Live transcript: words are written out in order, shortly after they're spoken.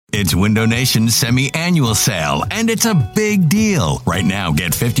It's Window Nation's semi-annual sale, and it's a big deal. Right now,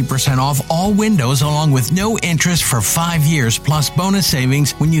 get 50% off all windows along with no interest for 5 years plus bonus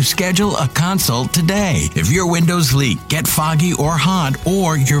savings when you schedule a consult today. If your windows leak, get foggy or hot,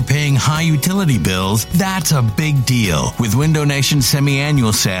 or you're paying high utility bills, that's a big deal. With Window Nation's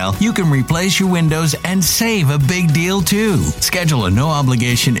semi-annual sale, you can replace your windows and save a big deal too. Schedule a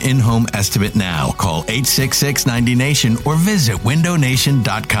no-obligation in-home estimate now. Call 866-90-NATION or visit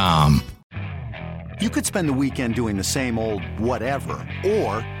windownation.com. You could spend the weekend doing the same old whatever,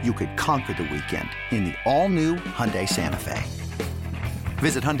 or you could conquer the weekend in the all-new Hyundai Santa Fe.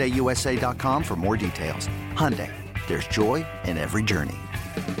 Visit HyundaiUSA.com for more details. Hyundai, there's joy in every journey.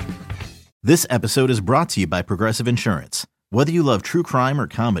 This episode is brought to you by Progressive Insurance. Whether you love true crime or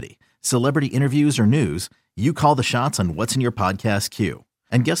comedy, celebrity interviews or news, you call the shots on what's in your podcast queue.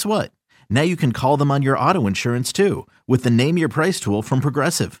 And guess what? Now you can call them on your auto insurance too with the Name Your Price tool from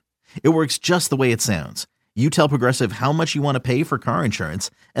Progressive. It works just the way it sounds. You tell Progressive how much you want to pay for car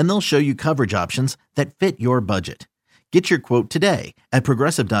insurance, and they'll show you coverage options that fit your budget. Get your quote today at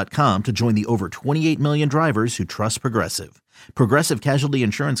Progressive.com to join the over 28 million drivers who trust Progressive. Progressive Casualty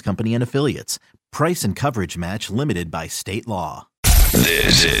Insurance Company and Affiliates. Price and coverage match limited by state law.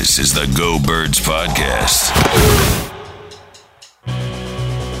 This is the Go Birds Podcast.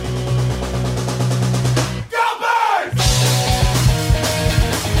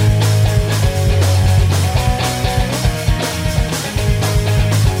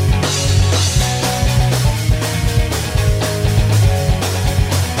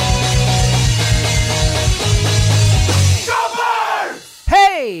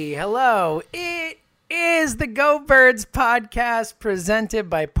 Hello, it is the Go Birds Podcast presented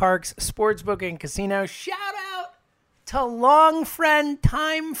by Parks Sportsbook and Casino. Shout out to long friend,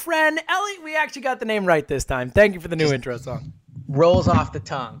 time friend, Elliot. We actually got the name right this time. Thank you for the new intro song. Rolls off the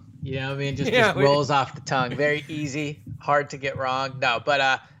tongue. You know what I mean? Just rolls off the tongue. Very easy, hard to get wrong. No, but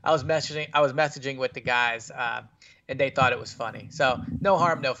I was messaging with the guys, and they thought it was funny. So no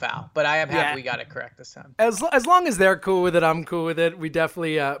harm, no foul. But I am happy we got it correct this time. As long as they're cool with it, I'm cool with it. We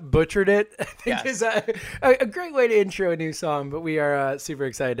definitely butchered it. I think is a great way to intro a new song. But we are super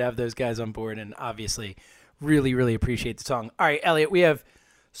excited to have those guys on board, and obviously really, really appreciate the song. All right, Elliot, we have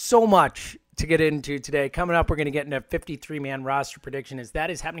so much to get into today. Coming up, we're going to get into a 53-man roster prediction. That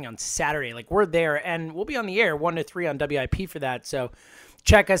is happening on Saturday. Like, we're there, and we'll be on the air 1 to 3 on WIP for that. So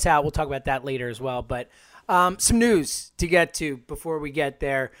check us out. We'll talk about that later as well. But some news to get to before we get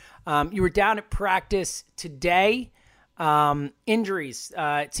there. You were down at practice today. Injuries.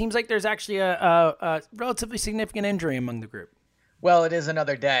 It seems like there's actually a relatively significant injury among the group. Well, it is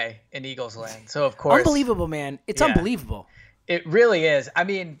another day in Eagles land. So, of course. Unbelievable, man. It's unbelievable. It really is. I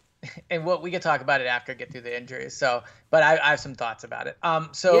mean, and what we can talk about it after get through the injuries. So, but I have some thoughts about it.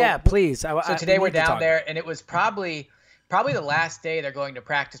 Yeah, please. So today we're down there, and it was probably the last day they're going to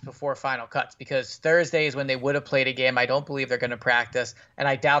practice before final cuts, because Thursday is when they would have played a game. I don't believe they're going to practice, and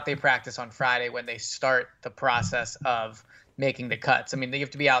I doubt they practice on Friday when they start the process of making the cuts. I mean, they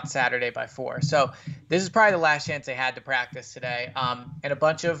have to be out Saturday by 4. So this is probably the last chance they had to practice today. And a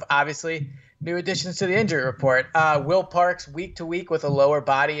bunch of, obviously, new additions to the injury report. Will Parks, week to week with a lower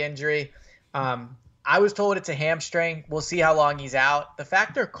body injury. I was told it's a hamstring. We'll see how long he's out. The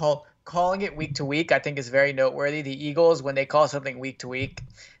fact they're calling it week to week, I think, is very noteworthy. The Eagles, when they call something week to week,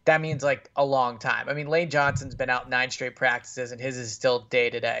 that means like a long time. I mean, Lane Johnson's been out 9 straight practices, and his is still day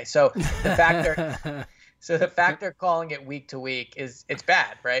to day. So the fact they're calling it week to week it's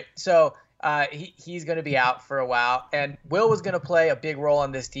bad, right? So he's going to be out for a while, and Will was going to play a big role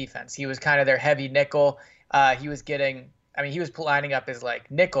on this defense. He was kind of their heavy nickel. He was lining up as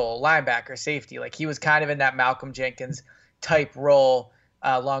like nickel, linebacker, safety. Like, he was kind of in that Malcolm Jenkins type role.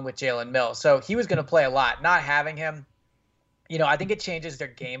 Along with Jalen Mills. So he was going to play a lot. Not having him, I think it changes their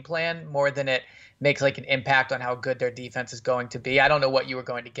game plan more than it makes like an impact on how good their defense is going to be. I don't know what you were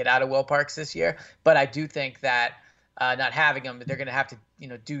going to get out of Will Parks this year, but I do think that not having him, they're going to have to,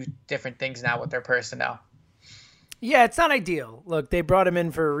 do different things now with their personnel. Yeah, it's not ideal. Look, they brought him in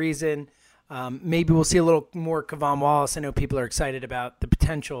for a reason. Maybe we'll see a little more Kevon Wallace. I know people are excited about the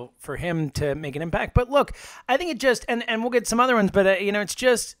potential for him to make an impact. But look, I think it just, and we'll get some other ones, but it's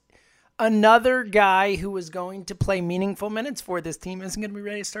just another guy who was going to play meaningful minutes for this team isn't going to be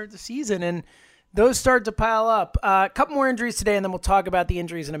ready to start the season. And those start to pile up. A couple more injuries today, and then we'll talk about the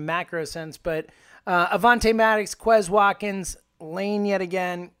injuries in a macro sense. But Avonte Maddox, Quez Watkins, Lane yet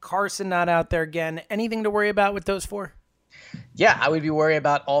again, Carson not out there again. Anything to worry about with those 4? Yeah, I would be worried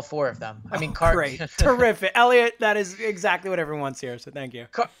about all 4 of them. I mean, great. Terrific. Elliot, that is exactly what everyone wants here, so thank you.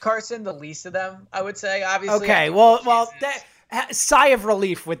 Carson, the least of them, I would say, obviously. Okay, sigh of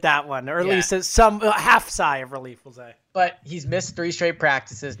relief with that one, or at least some half sigh of relief, we'll say. But he's missed 3 straight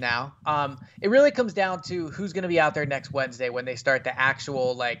practices now. It really comes down to who's going to be out there next Wednesday when they start the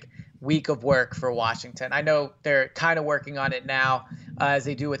actual week of work for Washington. I know they're kind of working on it now, as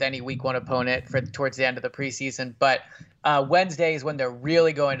they do with any week 1 opponent towards the end of the preseason. But Wednesday is when they're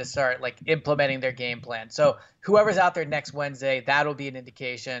really going to start implementing their game plan. So whoever's out there next Wednesday, that'll be an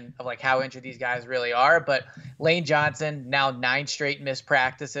indication of how injured these guys really are. But Lane Johnson, now 9 straight missed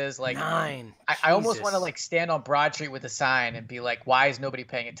practices. 9. I almost want to stand on Broad Street with a sign and be like, why is nobody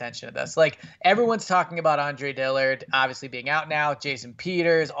paying attention to this? Everyone's talking about Andre Dillard obviously being out now, Jason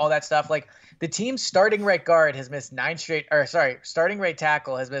Peters, all that stuff. The team's starting right guard has missed starting right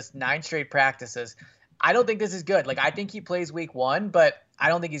tackle has missed 9 straight practices. I don't think this is good. I think he plays week 1, but I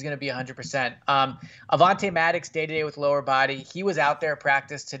don't think he's going to be 100%. Avonte Maddox day-to-day with lower body. He was out there at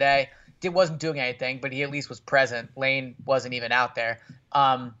practice today. Wasn't doing anything, but he at least was present. Lane wasn't even out there.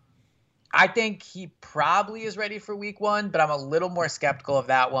 I think he probably is ready for week 1, but I'm a little more skeptical of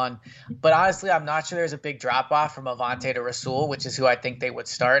that one. But honestly, I'm not sure there's a big drop-off from Avonte to Rasul, which is who I think they would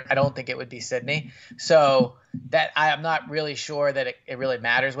start. I don't think it would be Sidney. So that I'm not really sure that it really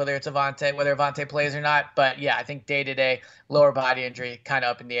matters whether Avonte plays or not. But yeah, I think day-to-day, lower body injury, kind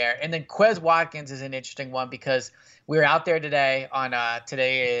of up in the air. And then Quez Watkins is an interesting one because we were out there today on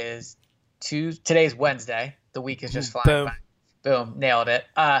today's Wednesday. The week is just flying by. Boom, nailed it.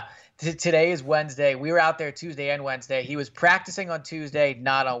 Today is Wednesday. We were out there Tuesday and Wednesday. He was practicing on Tuesday,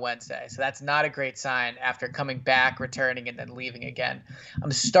 not on Wednesday. So that's not a great sign after coming back, returning, and then leaving again.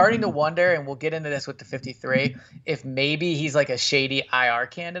 I'm starting to wonder, and we'll get into this with the 53, if maybe he's a shady IR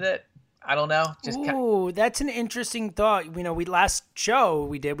candidate. I don't know. That's an interesting thought. We last show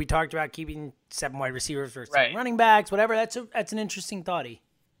we talked about keeping 7 wide receivers versus running backs, whatever. That's an interesting thoughty.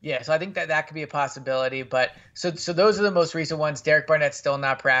 Yeah, so I think that could be a possibility. But so those are the most recent ones. Derek Barnett's still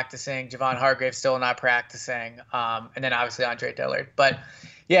not practicing. Javon Hargrave's still not practicing. And then obviously Andre Dillard. But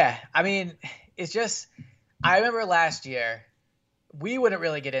yeah, I mean, it's just I remember last year we wouldn't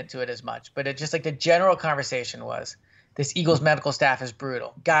really get into it as much, but it just the general conversation was this Eagles medical staff is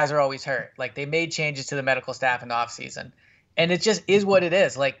brutal. Guys are always hurt. They made changes to the medical staff in the offseason. And it just is what it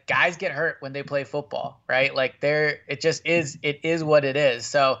is. Guys get hurt when they play football, right? It is what it is.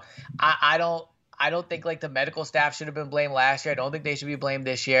 So I don't think the medical staff should have been blamed last year. I don't think they should be blamed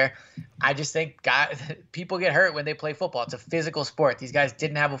this year. I just think people get hurt when they play football. It's a physical sport. These guys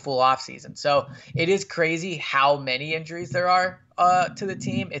didn't have a full offseason. So it is crazy how many injuries there are to the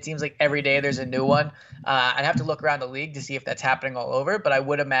team. It seems like every day there's a new one. I'd have to look around the league to see if that's happening all over, but I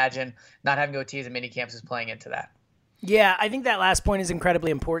would imagine not having OTs and minicamps is playing into that. Yeah, I think that last point is incredibly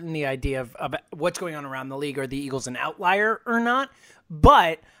important, the idea of what's going on around the league. Are the Eagles an outlier or not?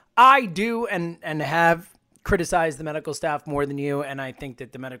 But I do and have criticized the medical staff more than you, and I think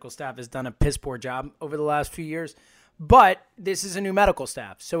that the medical staff has done a piss-poor job over the last few years. But this is a new medical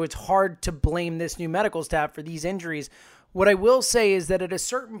staff, so it's hard to blame this new medical staff for these injuries. What I will say is that at a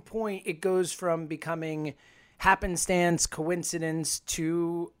certain point, it goes from becoming happenstance, coincidence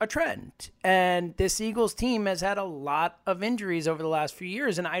to a trend. And this Eagles team has had a lot of injuries over the last few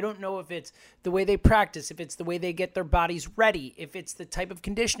years. And I don't know if it's the way they practice, if it's the way they get their bodies ready, if it's the type of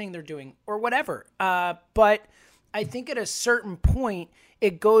conditioning they're doing or whatever. But I think at a certain point,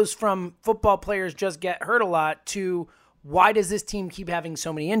 it goes from football players just get hurt a lot to why does this team keep having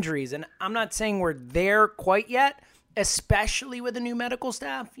so many injuries? And I'm not saying we're there quite yet, especially with a new medical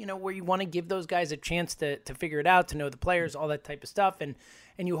staff, where you want to give those guys a chance to figure it out, to know the players, all that type of stuff. And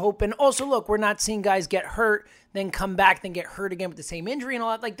you hope. And also, look, we're not seeing guys get hurt, then come back, then get hurt again with the same injury and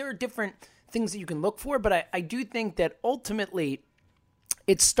all that. There are different things that you can look for. But I do think that ultimately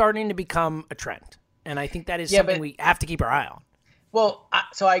it's starting to become a trend. And I think that is something we have to keep our eye on. Well,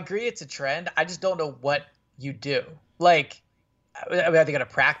 so I agree it's a trend. I just don't know what you do. Are they going to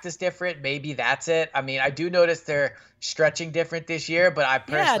practice different? Maybe that's it. I mean, I do notice they're stretching different this year, but I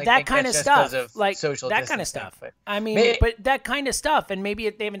personally think that's just because of social that kind of stuff. But that kind of stuff, and maybe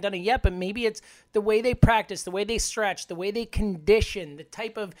they haven't done it yet, but maybe it's the way they practice, the way they stretch, the way they condition, the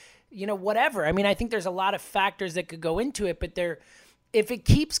type of, whatever. I mean, I think there's a lot of factors that could go into it, but if it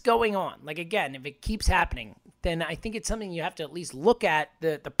keeps going on, again, if it keeps happening, then I think it's something you have to at least look at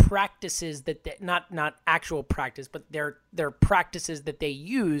the practices that not actual practice, but their practices that they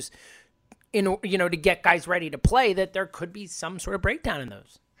use to get guys ready to play, that there could be some sort of breakdown in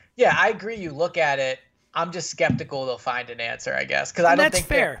those. Yeah, I agree. You look at it. I'm just skeptical they'll find an answer, I guess, because I don't think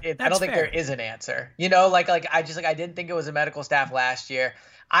there is an answer. I didn't think it was a medical staff last year.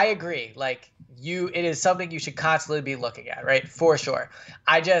 I agree. It is something you should constantly be looking at, right? For sure.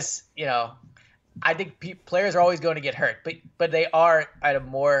 I just, I think players are always going to get hurt, but they are at a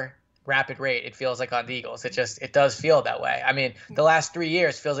more rapid rate. It feels like on the Eagles. It does feel that way. I mean, the last 3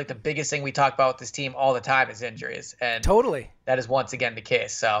 years feels like the biggest thing we talk about with this team all the time is injuries, and totally that is once again the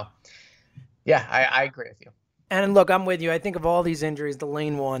case. So, yeah, I agree with you. And look, I'm with you. I think of all these injuries, the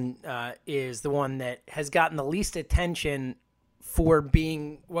Lane one is the one that has gotten the least attention for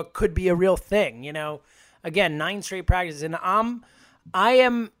being what could be a real thing. You know, again, 9 straight practices, and I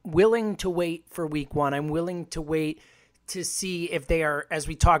am willing to wait for week 1. I'm willing to wait to see if they are, as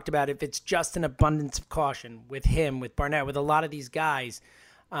we talked about, if it's just an abundance of caution with him, with Barnett, with a lot of these guys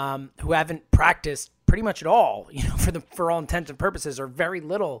who haven't practiced pretty much at all, you know, for all intents and purposes, or very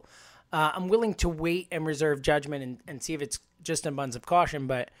little. I'm willing to wait and reserve judgment and see if it's just an abundance of caution,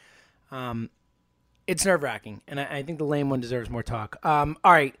 but it's nerve-wracking, and I think the Lane one deserves more talk. All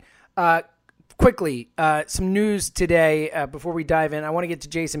right, quickly, some news today before we dive in. I want to get to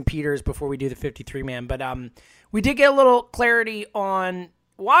Jason Peters before we do the 53-man, but we did get a little clarity on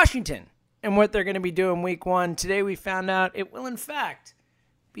Washington and what they're going to be doing week 1. Today we found out it will, in fact,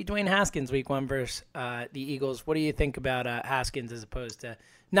 be Dwayne Haskins week 1 versus the Eagles. What do you think about Haskins as opposed to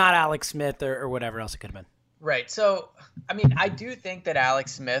not Alex Smith or whatever else it could have been? Right. So, I mean, I do think that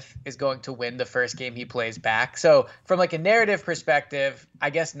Alex Smith is going to win the first game he plays back. So from like a narrative perspective,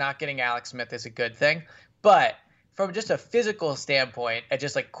 I guess not getting Alex Smith is a good thing. But from just a physical standpoint, at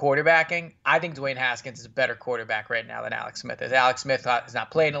just like quarterbacking, I think Dwayne Haskins is a better quarterback right now than Alex Smith is. Alex Smith has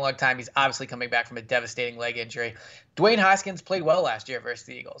not played in a long time. He's obviously coming back from a devastating leg injury. Dwayne Haskins played well last year versus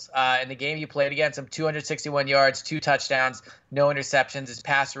the Eagles. In the game he played against him, 261 yards, 2 touchdowns, no interceptions. His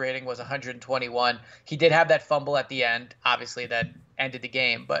passer rating was 121. He did have that fumble at the end, obviously, that ended the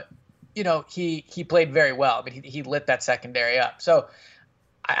game. But, you know, he played very well. I mean, he lit that secondary up. So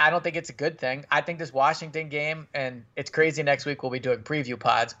I don't think it's a good thing. I think this Washington game, and it's crazy next week we'll be doing preview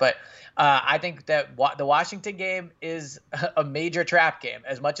pods, but I think that the Washington game is a major trap game,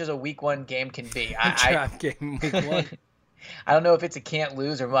 as much as a week 1 game can be. Trap game week 1. I don't know if it's a can't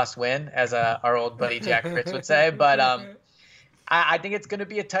lose or must win, as our old buddy Jack Fritz would say, but I think it's going to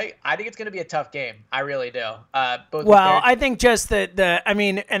be a tough game. I really do. I think just and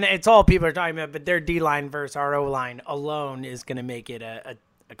it's all people are talking about, but their D-line versus our O-line alone is going to make it a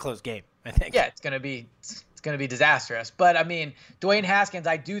close game, I think. Yeah, it's going to be disastrous. But I mean, Dwayne Haskins,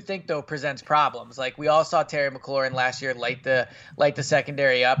 I do think though presents problems. Like we all saw Terry McLaurin last year light the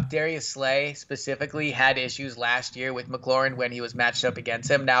secondary up. Darius Slay specifically had issues last year with McLaurin when he was matched up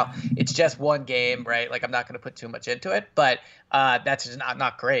against him. Now it's just one game, right? Like I'm not going to put too much into it, but that's just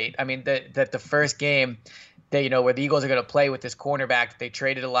not great. I mean, the first game, where the Eagles are going to play with this cornerback that they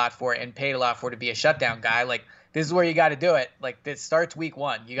traded a lot for and paid a lot for to be a shutdown guy, like. This is where you got to do it. Like this starts week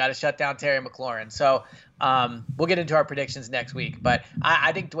 1. You got to shut down Terry McLaurin. So we'll get into our predictions next week. But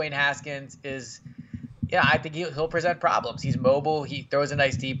I think Dwayne Haskins I think he'll present problems. He's mobile. He throws a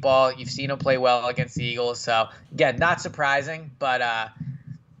nice deep ball. You've seen him play well against the Eagles. So again, not surprising, but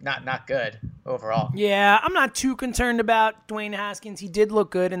not good overall. Yeah, I'm not too concerned about Dwayne Haskins. He did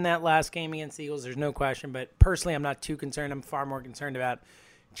look good in that last game against the Eagles. There's no question. But personally, I'm not too concerned. I'm far more concerned about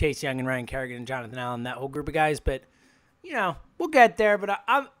Chase Young and Ryan Kerrigan and Jonathan Allen, that whole group of guys. But, we'll get there. But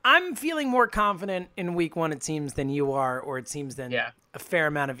I'm feeling more confident in week 1, it seems, than you are, or it seems than a fair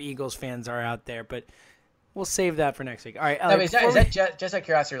amount of Eagles fans are out there. But we'll save that for next week. All right. Is that just out of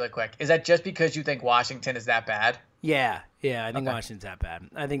curiosity really quick, is that just because you think Washington is that bad? Yeah, I think Washington's that bad.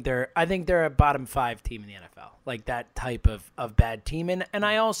 I think they're a bottom 5 team in the NFL, like that type of bad team. And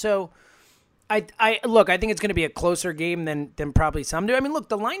I also – I think it's going to be a closer game than probably some do. I mean, look,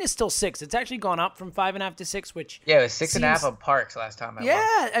 the line is still 6. It's actually gone up from 5.5 to 6, which it was 6.5 on Parks last time.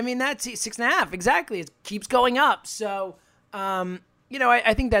 I mean that's 6.5 exactly. It keeps going up. So,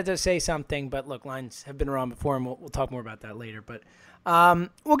 I think that does say something. But look, lines have been wrong before, and we'll talk more about that later. But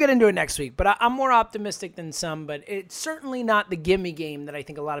we'll get into it next week. But I'm more optimistic than some. But it's certainly not the gimme game that I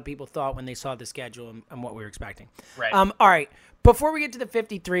think a lot of people thought when they saw the schedule and what we were expecting. Right. All right. Before we get to the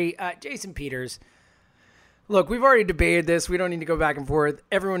 53, Jason Peters, look, we've already debated this. We don't need to go back and forth.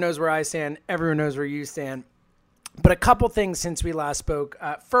 Everyone knows where I stand. Everyone knows where you stand. But a couple things since we last spoke.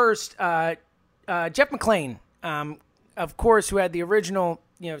 First, Jeff McLane, of course, who had the original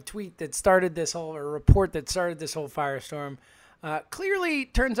tweet that started this whole, or report that started this whole firestorm, clearly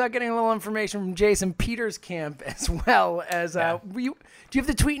turns out getting a little information from Jason Peters' camp as well. As do you have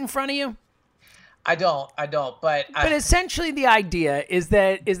the tweet in front of you? I don't. But essentially, the idea is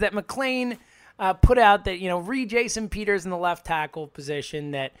that McLane put out that read Jason Peters in the left tackle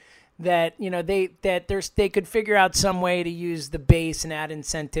position that they could figure out some way to use the base and add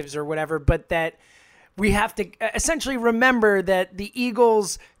incentives or whatever, but that we have to essentially remember that the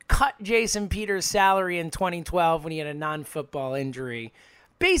Eagles cut Jason Peters' salary in 2012 when he had a non-football injury.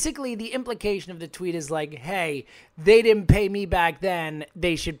 Basically, the implication of the tweet is like, hey, they didn't pay me back then.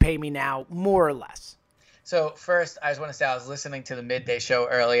 They should pay me now, more or less. So first, I just want to say I was listening to the midday show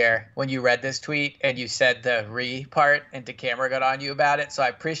earlier when you read this tweet and you said the re part and DeCamera got on you about it. So I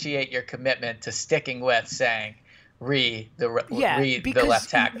appreciate your commitment to sticking with saying the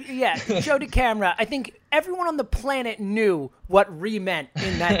left tackle. Yeah, Joe DeCamera, I think everyone on the planet knew what re meant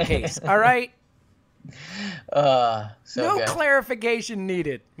in that case, all right? No good. clarification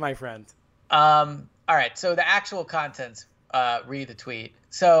needed, my friend. All right, so the actual contents, read the tweet.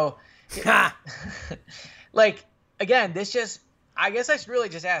 So, like, again, I guess I should really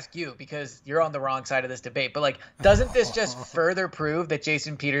just ask you because you're on the wrong side of this debate. But, like, doesn't this just further prove that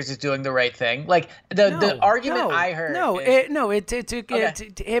Jason Peters is doing the right thing? Like, the argument I heard.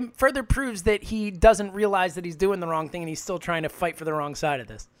 It further proves that he doesn't realize that he's doing the wrong thing and he's still trying to fight for the wrong side of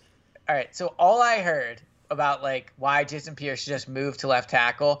this. All right, so all I heard about, like, why Jason Peters should just move to left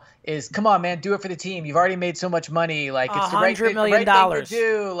tackle is, come on, man, do it for the team. You've already made so much money. Like, it's the right thing to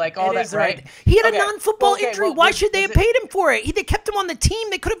do. Like, all that, right? He had a non-football injury. Well, why should they have paid him for it? They kept him on the team.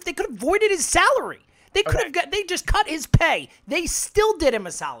 They could have voided his salary. They they just cut his pay. They still did him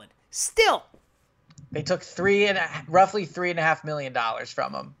a solid. Still. They took roughly $3.5 million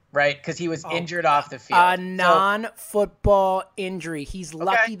from him, right? Because he was injured off the field. A non-football injury. He's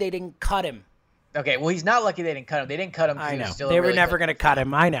lucky they didn't cut him. Okay, well, he's not lucky they didn't cut him. They didn't cut him because he was still they were never going to cut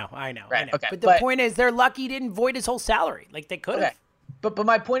him. I know. Right. Okay. But the point is, they're lucky he didn't void his whole salary. Like, they could have. Okay. But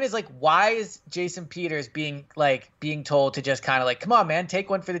my point is, like, why is Jason Peters being told to just kind of like, come on, man, take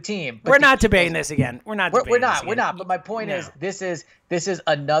one for the team? But we're not debating this again. We're not. We're not. But my point is, this is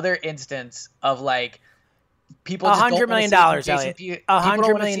another instance of, like, people just $100 million, Elliot.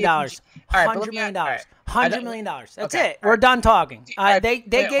 $100 million. $100 million. $100 million. That's it. We're done talking. They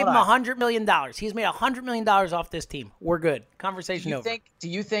gave him $100 million. He's made $100 million off this team. We're good. Conversation over. Do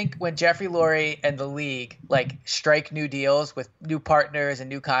you think when Jeffrey Lurie and the league, like, strike new deals with new partners and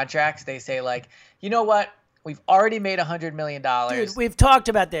new contracts, they say, like, you know what? We've already made $100 million. Dude, we've talked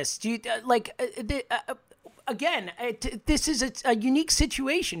about this. Do you again, this is a unique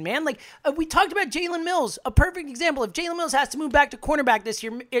situation, man. Like, we talked about Jalen Mills, a perfect example. If Jalen Mills has to move back to cornerback this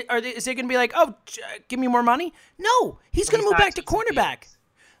year, is it going to be like, oh, give me more money? No, he's going to move back to cornerback.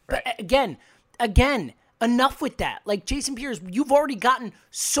 Right. But again, enough with that. Like, Jason Peters, you've already gotten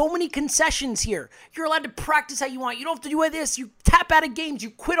so many concessions here. You're allowed to practice how you want. You don't have to do this. You tap out of games. You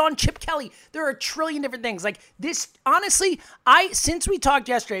quit on Chip Kelly. There are a trillion different things. Like, this, honestly, since we talked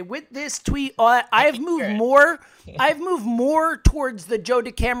yesterday with this tweet, I've moved more towards the Joe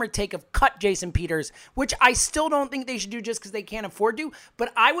DeCamera take of cut Jason Peters, which I still don't think they should do just because they can't afford to,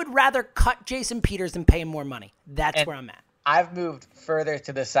 but I would rather cut Jason Peters than pay him more money. That's where I'm at. I've moved further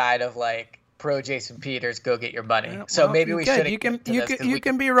to the side of, like, pro Jason Peters, go get your money. So maybe we should. You can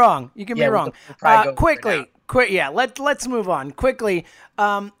be wrong. You can be wrong. Let's move on quickly.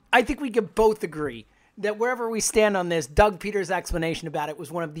 I think we can both agree that wherever we stand on this, Doug Peters' explanation about it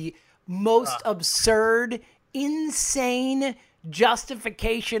was one of the most absurd, insane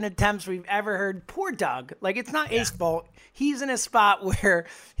justification attempts we've ever heard. Poor Doug. Like, it's not his fault. He's in a spot where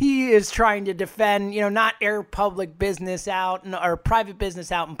he is trying to defend, not air public business out or private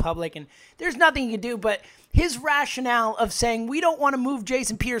business out in public. And there's nothing you can do. But his rationale of saying we don't want to move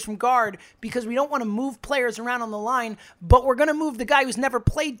Jason Peters from guard because we don't want to move players around on the line, but we're going to move the guy who's never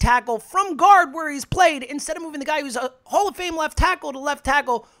played tackle from guard where he's played instead of moving the guy who's a Hall of Fame left tackle to left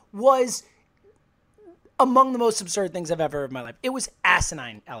tackle was among the most absurd things I've ever heard in my life. It was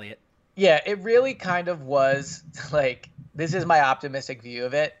asinine, Elliot. Yeah, it really kind of was. Like, this is my optimistic view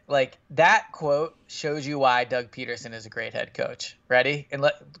of it. Like, that quote shows you why Doug Peterson is a great head coach. Ready? And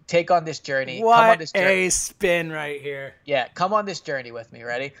take on this journey. What come on this journey. A spin right here. Yeah, come on this journey with me.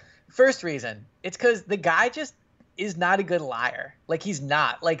 Ready? First reason, it's because the guy just is not a good liar. Like, he's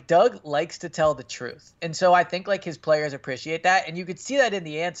not. Like, Doug likes to tell the truth. And so I think, like, his players appreciate that. And you could see that in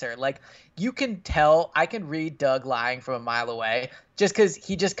the answer. Like, you can tell, I can read Doug lying from a mile away just because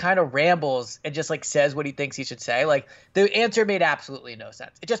he just kind of rambles and just, like, says what he thinks he should say. Like, the answer made absolutely no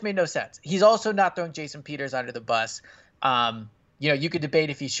sense. It just made no sense. He's also not throwing Jason Peters under the bus. You could debate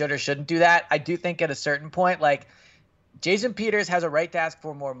if he should or shouldn't do that. I do think at a certain point, like, Jason Peters has a right to ask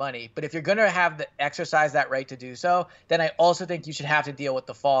for more money, but if you're going to exercise that right to do so, then I also think you should have to deal with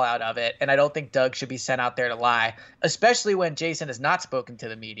the fallout of it. And I don't think Doug should be sent out there to lie, especially when Jason has not spoken to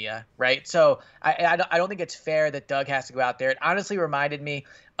the media, right? So I don't think it's fair that Doug has to go out there. It honestly reminded me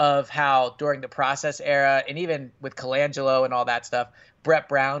of how during the process era, and even with Colangelo and all that stuff, Brett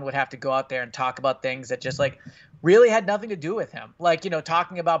Brown would have to go out there and talk about things that just, like, really had nothing to do with him. Like,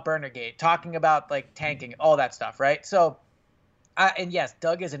 talking about Burnergate, talking about like tanking, all that stuff, right? So, and yes,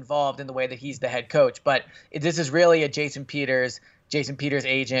 Doug is involved in the way that he's the head coach, but this is really a Jason Peters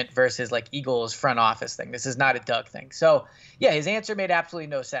agent versus like Eagles front office thing. This is not a Doug thing. So yeah, his answer made absolutely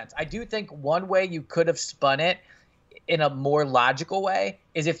no sense. I do think one way you could have spun it in a more logical way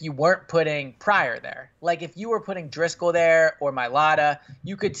is if you weren't putting Pryor there. Like if you were putting Driscoll there or Mailata,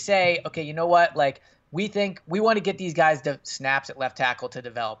 you could say, okay, you know what? Like we think we want to get these guys to snaps at left tackle to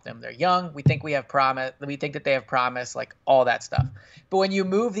develop them. They're young. We think we have promise. We think that they have promise, like all that stuff. But when you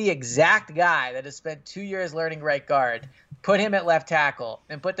move the exact guy that has spent 2 years learning right guard, put him at left tackle,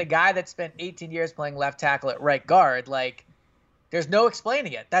 and put the guy that spent 18 years playing left tackle at right guard, like there's no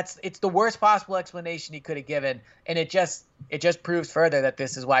explaining it. It's the worst possible explanation he could have given, and it just proves further that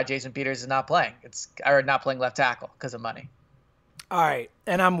this is why Jason Peters is not playing. Not playing left tackle because of money. All right,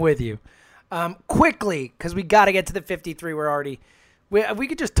 and I'm with you. Quickly, because we got to get to the 53. We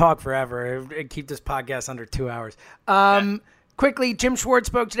could just talk forever and keep this podcast under 2 hours. Quickly, Jim Schwartz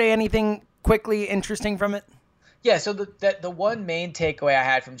spoke today. Anything quickly interesting from it? Yeah, so the one main takeaway I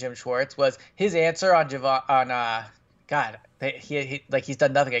had from Jim Schwartz was his answer on he's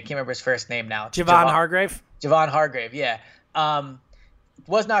done nothing. I can't remember his first name now. Javon Hargrave? Javon Hargrave, yeah.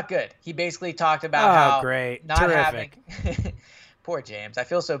 Was not good. He basically talked about how great. Not Terrific. having poor James. I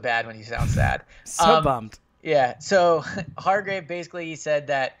feel so bad when he sounds sad. So bummed. Yeah. So Hargrave basically he said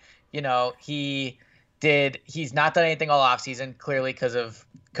that, he's not done anything all offseason, clearly because of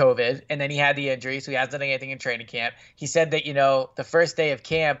COVID, and then he had the injury, so he hasn't done anything in training camp. He said that, the first day of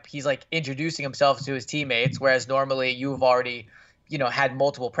camp, he's like introducing himself to his teammates, whereas normally you've already, had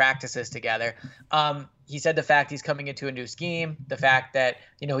multiple practices together. He said the fact he's coming into a new scheme, the fact that,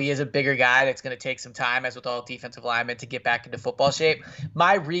 he is a bigger guy that's going to take some time, as with all defensive linemen, to get back into football shape.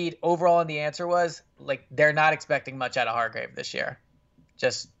 My read overall in the answer was, like, they're not expecting much out of Hargrave this year.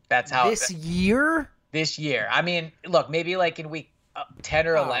 Just that's how This year? This year. I mean, look, maybe like in week 10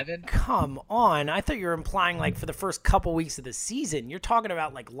 or 11. Come on. I thought you were implying like for the first couple weeks of the season. You're talking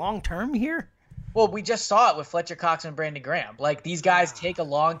about like long-term here? Well, we just saw it with Fletcher Cox and Brandon Graham. Like these guys take a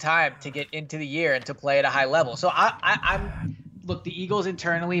long time to get into the year and to play at a high level. So I'm look, the Eagles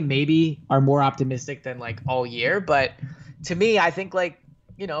internally maybe are more optimistic than like all year, but to me, I think like,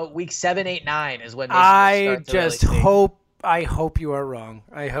 week 7, 8, 9 is when they I hope you are wrong.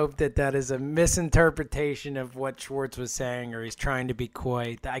 I hope that is a misinterpretation of what Schwartz was saying, or he's trying to be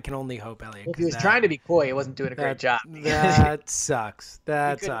coy. I can only hope, Elliot. If he was trying to be coy, he wasn't doing a great job. That sucks.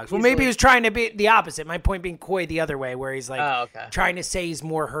 That sucks. Well, maybe he was trying to be the opposite. My point being coy the other way, where he's like trying to say he's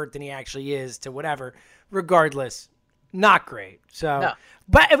more hurt than he actually is to whatever. Regardless, not great. So, no.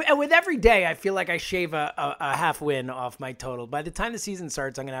 But with every day, I feel like I shave a half win off my total. By the time the season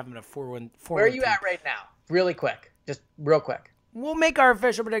starts, I'm going to have him at a 4-1. Where are you at right now? Really quick. Just real quick. We'll make our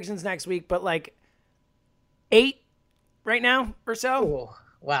official predictions next week, but like 8 right now or so. Ooh,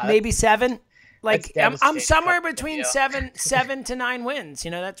 wow. Maybe 7. Like I'm somewhere between 7 to 9 wins.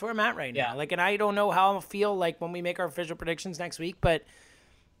 That's where I'm at right now. Like, and I don't know how I'll feel like when we make our official predictions next week, but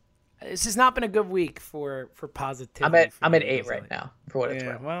this has not been a good week for positivity. I'm at 8 right now for what it's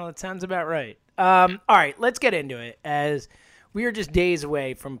worth. Well, it sounds about right. All right, let's get into it as we are just days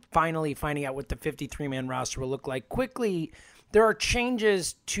away from finally finding out what the 53-man roster will look like. Quickly, there are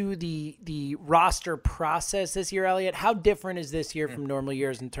changes to the roster process this year, Elliot. How different is this year from normal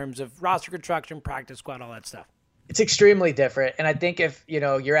years in terms of roster construction, practice squad, all that stuff? It's extremely different. And I think if,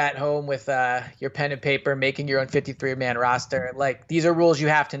 you're at home with your pen and paper making your own 53-man roster, like these are rules you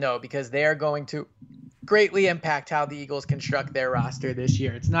have to know because they are going to greatly impact how the Eagles construct their roster this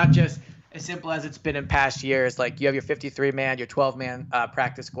year. It's not just as simple as it's been in past years. Like you have your 53-man, your 12-man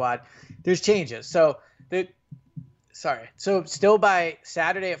practice squad. There's changes. So still by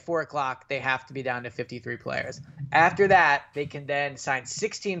Saturday at 4:00, they have to be down to 53 players. After that, they can then sign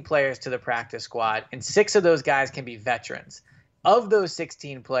 16 players to the practice squad, and 6 of those guys can be veterans. Of those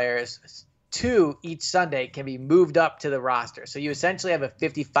 16 players, 2 each Sunday can be moved up to the roster. So you essentially have a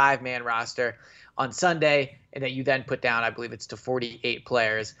 55-man roster on Sunday, and that you then put down, I believe it's to 48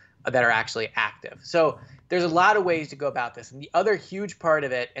 players that are actually active. So there's a lot of ways to go about this. And the other huge part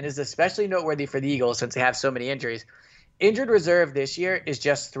of it, and is especially noteworthy for the Eagles since they have so many injuries, injured reserve this year is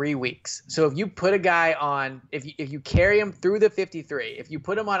just 3 weeks. So if you put a guy on, if you carry him through the 53, if you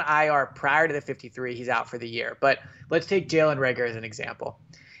put him on IR prior to the 53, he's out for the year. But let's take Jalen Reagor as an example.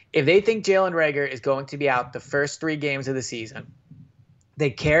 If they think Jalen Reagor is going to be out the first 3 games of the season, they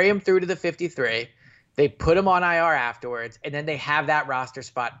carry him through to the 53, they put him on IR afterwards, and then they have that roster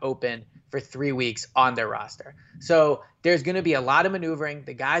spot open for 3 weeks on their roster. So there's going to be a lot of maneuvering.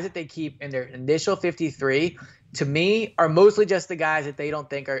 The guys that they keep in their initial 53, to me, are mostly just the guys that they don't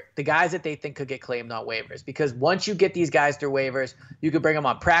think are the guys that they think could get claimed on waivers. Because once you get these guys through waivers, you could bring them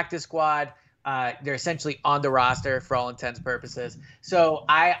on practice squad. They're essentially on the roster for all intents and purposes. So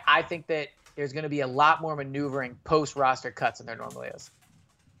I think that there's going to be a lot more maneuvering post-roster cuts than there normally is.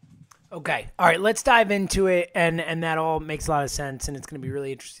 Okay. All right, let's dive into it, and that all makes a lot of sense, and it's going to be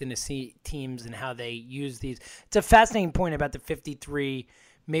really interesting to see teams and how they use these. It's a fascinating point about the 53,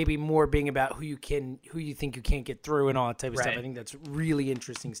 maybe more being about who you think you can't get through and all that type of stuff. I think that's really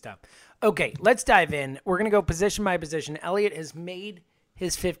interesting stuff. Okay, let's dive in. We're going to go position by position. Elliot has made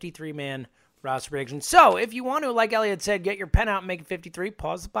his 53-man roster prediction. So if you want to, like Elliot said, get your pen out and make it 53,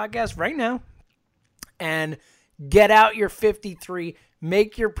 pause the podcast right now and get out your 53.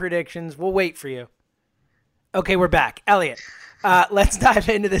 Make your predictions. We'll wait for you. Okay, we're back. Elliot, let's dive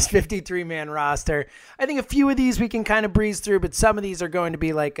into this 53-man roster. I think a few of these we can kind of breeze through, but some of these are going to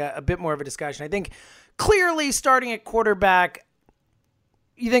be like a bit more of a discussion. I think clearly starting at quarterback,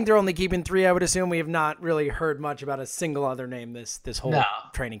 you think they're only keeping 3, I would assume. We have not really heard much about a single other name this whole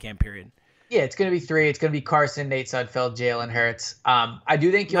training camp period. Yeah, it's going to be 3. It's going to be Carson, Nate Sudfeld, Jalen Hurts. I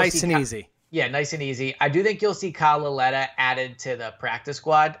do think you'll see easy. Yeah, nice and easy. I do think you'll see Kyle Lauletta added to the practice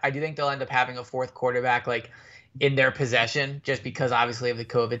squad. I do think they'll end up having a 4th quarterback like in their possession, just because obviously of the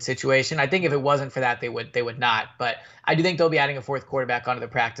COVID situation. I think if it wasn't for that, they would not. But I do think they'll be adding a 4th quarterback onto the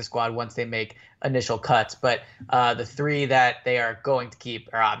practice squad once they make initial cuts. But the 3 that they are going to keep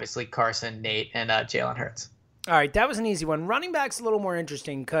are obviously Carson, Nate, and Jalen Hurts. All right, that was an easy one. Running back's a little more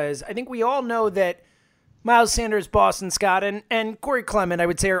interesting because I think we all know that Miles Sanders, Boston Scott, and Corey Clement, I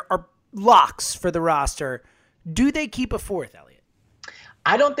would say, are locks for the roster. Do they keep a 4th, Elliot?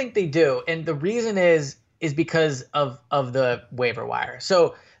 I don't think they do. And the reason is because of the waiver wire.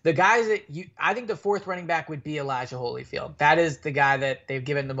 So the guys I think the 4th running back would be Elijah Holyfield. That is the guy that they've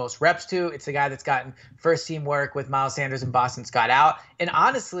given the most reps to. It's the guy that's gotten first team work with Miles Sanders and Boston Scott out. And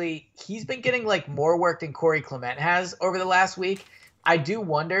honestly, he's been getting like more work than Corey Clement has over the last week. I do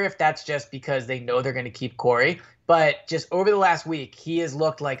wonder if that's just because they know they're going to keep Corey. But just over the last week, he has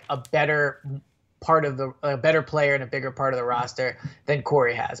looked like a better player and a bigger part of the roster than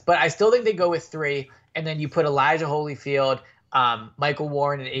Corey has. But I still think they go with 3, and then you put Elijah Holyfield, Michael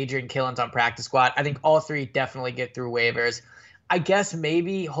Warren, and Adrian Killins on practice squad. I think all 3 definitely get through waivers. I guess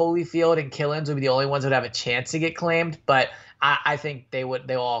maybe Holyfield and Killins would be the only ones that would have a chance to get claimed, but I think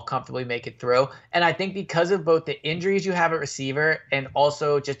they'll all comfortably make it through. And I think because of both the injuries you have at receiver and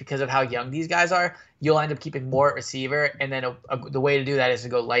also just because of how young these guys are, you'll end up keeping more at receiver. And then the way to do that is to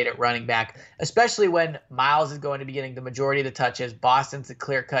go light at running back, especially when Miles is going to be getting the majority of the touches. Boston's the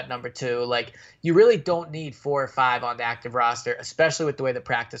clear-cut number 2. Like, you really don't need 4 or 5 on the active roster, especially with the way the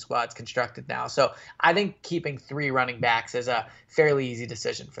practice squad's constructed now. So I think keeping 3 running backs is a fairly easy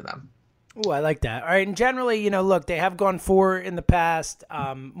decision for them. Oh, I like that. All right, and generally, look, they have gone 4 in the past,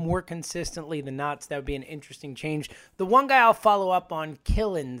 more consistently than not, so that would be an interesting change. The one guy I'll follow up on,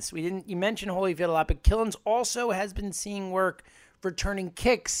 Killins. You mentioned Holyfield a lot, but Killins also has been seeing work returning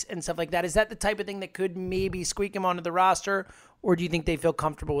kicks and stuff like that. Is that the type of thing that could maybe squeak him onto the roster, or do you think they feel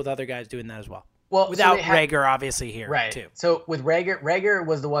comfortable with other guys doing that as well? Well, without Reagor obviously here, right? Too. So with Reagor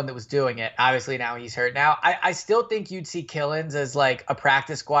was the one that was doing it. Obviously now he's hurt. Now I still think you'd see Killins as like a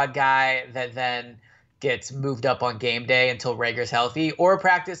practice squad guy that then gets moved up on game day until Reagor's healthy, or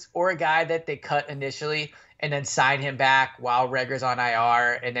a guy that they cut initially and then sign him back while Reagor's on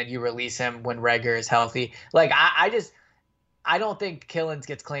IR, and then you release him when Reagor is healthy. Like I don't think Killins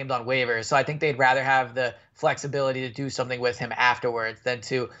gets claimed on waivers, so I think they'd rather have the flexibility to do something with him afterwards than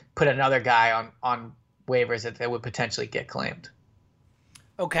to put another guy on waivers that would potentially get claimed.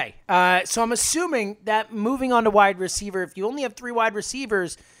 Okay, so I'm assuming that moving on to wide receiver, if you only have 3 wide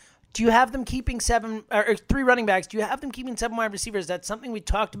receivers, do you have them keeping 7 or 3 running backs? Do you have them keeping 7 wide receivers? That's something we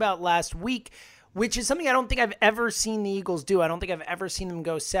talked about last week, which is something I don't think I've ever seen the Eagles do. I don't think I've ever seen them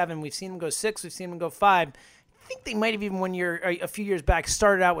go 7. We've seen them go 6. We've seen them go 5. I think they might have even a few years back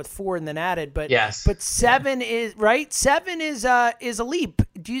started out with 4 and then added, but yes. But 7 is right. 7 is a leap.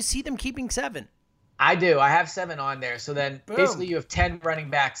 Do you see them keeping 7? I do. I have 7 on there. So then basically you have 10 running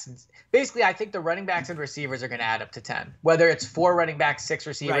backs. Basically, I think the running backs and receivers are going to add up to 10. Whether it's 4 running backs, 6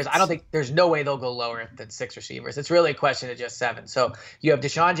 receivers, right. I don't think there's no way they'll go lower than 6 receivers. It's really a question of just 7. So you have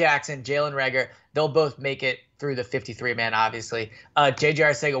Deshaun Jackson, Jalen Reagor. They'll both make it through the 53-man, obviously. J.J.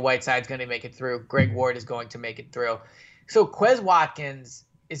 Arcega-Whiteside's going to make it through. Greg Ward is going to make it through. So Quez Watkins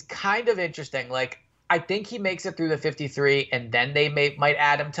is kind of interesting. Like, I think he makes it through the 53, and then they might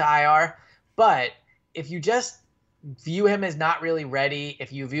add him to IR. But if you just view him as not really ready,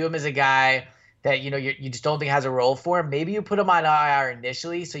 if you view him as a guy that you just don't think has a role for him, maybe you put him on IR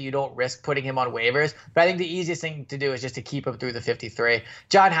initially so you don't risk putting him on waivers. But I think the easiest thing to do is just to keep him through the 53.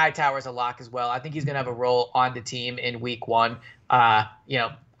 John Hightower is a lock as well. I think he's going to have a role on the team in week 1.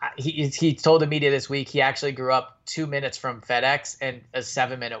 He told the media this week he actually grew up 2 minutes from FedEx and a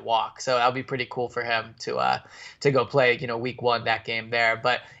 7-minute walk. So that'll be pretty cool for him to go play, week 1, that game there.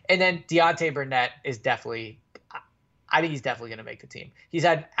 And then Deontay Burnett is I think he's definitely going to make the team. He's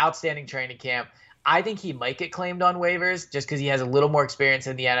had outstanding training camp. I think he might get claimed on waivers just because he has a little more experience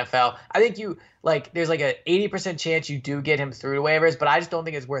in the NFL. I think there's like a 80% chance you do get him through to waivers, but I just don't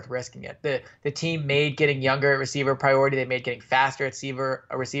think it's worth risking it. The team made getting younger at receiver priority. They made getting faster at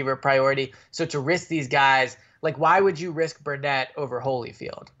receiver priority. So to risk these guys, like, why would you risk Burnett over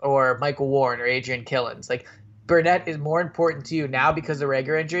Holyfield or Michael Warren or Adrian Killins? Like, Burnett is more important to you now because of the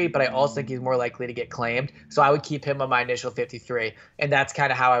Reagor injury, but I also think he's more likely to get claimed. So I would keep him on my initial 53, and that's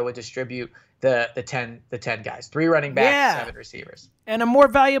kind of how I would distribute the 10 guys. 3 running backs, 7 receivers. And a more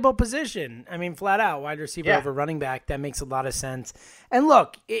valuable position. I mean, flat out, wide receiver over running back, that makes a lot of sense. And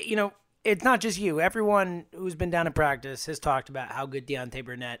look, it's not just you. Everyone who's been down in practice has talked about how good Deontay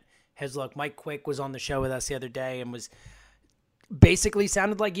Burnett has looked. Mike Quick was on the show with us the other day and was basically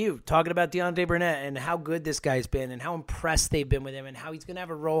sounded like you, talking about Deontay Burnett and how good this guy's been and how impressed they've been with him and how he's going to have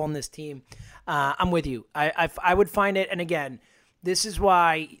a role on this team. I'm with you. I would find it, and again, this is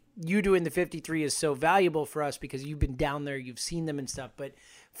why you doing the 53 is so valuable for us, because you've been down there, you've seen them and stuff, but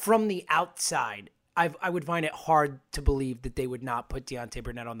from the outside, I would find it hard to believe that they would not put Deontay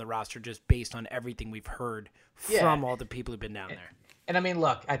Burnett on the roster just based on everything we've heard from all the people who've been down there. And I mean,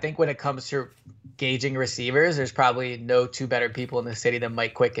 look, I think when it comes to gauging receivers, there's probably no 2 better people in the city than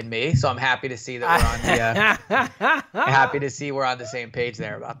Mike Quick and me. So I'm happy to see that we're on the same page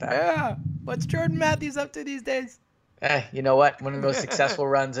there about that. Yeah. What's Jordan Matthews up to these days? You know what? One of the most successful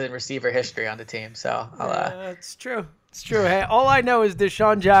runs in receiver history on the team. So it's true. It's true. Hey, all I know is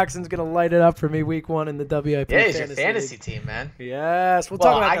Deshaun Jackson's going to light it up for me week 1 in the WIP. Yeah, he's your fantasy team, man. Yes. We'll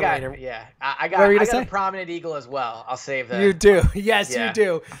talk about that later. Yeah. I got a prominent Eagle as well. I'll save that. You do. Yes, you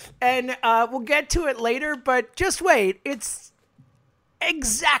do. And we'll get to it later, but just wait. It's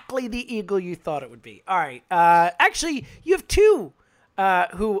exactly the Eagle you thought it would be. All right. Actually, you have 2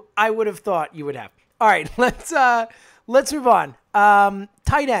 who I would have thought you would have. All right. Let's move on.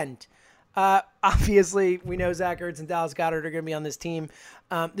 Tight end. Obviously, we know Zach Ertz and Dallas Goedert are going to be on this team.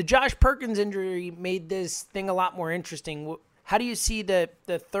 The Josh Perkins injury made this thing a lot more interesting. How do you see the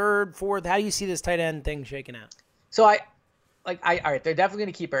 3rd, 4th? How do you see this tight end thing shaking out? So all right, they're definitely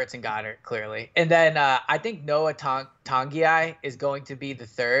going to keep Ertz and Goddard, clearly. And then I think Noah Tongiai is going to be the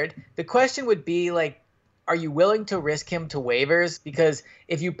 3rd. The question would be, like, are you willing to risk him to waivers? Because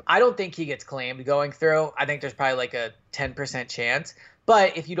I don't think he gets claimed going through. I think there's probably like a 10% chance.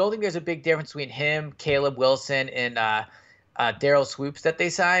 But if you don't think there's a big difference between him, Caleb Wilson, and Darrell Swoops that they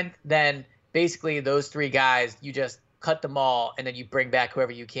signed, then basically those 3 guys, you just cut them all, and then you bring back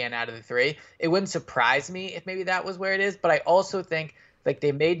whoever you can out of the 3. It wouldn't surprise me if maybe that was where it is. But I also think, like,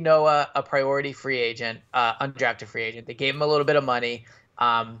 they made Noah a priority free agent, undrafted free agent. They gave him a little bit of money.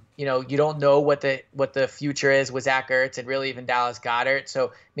 You don't know what the future is with Zach Ertz and really even Dallas Goedert.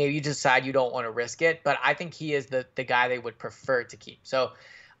 So maybe you decide you don't want to risk it. But I think he is the guy they would prefer to keep. So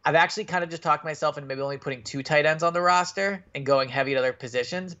I've actually kind of just talked myself into maybe only putting 2 tight ends on the roster and going heavy at other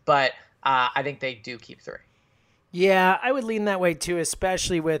positions. But I think they do keep 3. Yeah, I would lean that way too,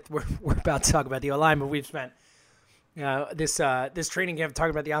 especially with we're about to talk about the O-line, but we've spent this training camp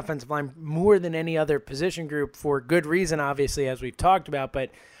talking about the offensive line more than any other position group for good reason, obviously, as we've talked about. But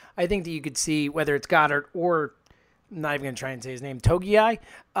I think that you could see whether it's Goddard or, I'm not even going to try and say his name, Togiai.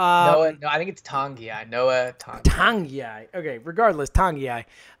 No, I think it's Tongiai. Noah Tongiai. Tongiai. Okay, regardless, Tongiai.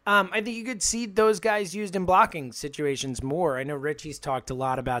 I think you could see those guys used in blocking situations more. I know Richie's talked a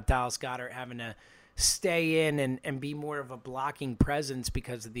lot about Dallas Goedert having to stay in and be more of a blocking presence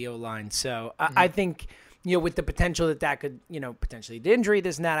because of the O-line. So I think, with the potential that could, potentially the injury,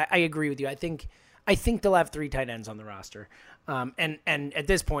 this and that, I agree with you. I think they'll have 3 tight ends on the roster. And at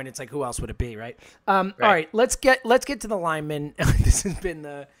this point, it's like, who else would it be, right? All right, let's get to the linemen. This has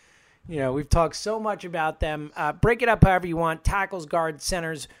been we've talked so much about them. Break it up however you want. Tackles, guards,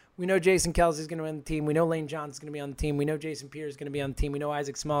 centers. We know Jason Kelsey is going to be on the team. We know Lane Johnson's going to be on the team. We know Jason Pierre is going to be on the team. We know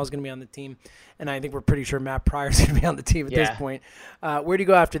Isaac Small is going to be on the team. And I think we're pretty sure Matt Pryor is going to be on the team at this point. Where do you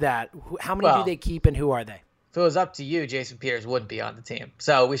go after that? How many do they keep and who are they? If it was up to you, Jason Peters wouldn't be on the team.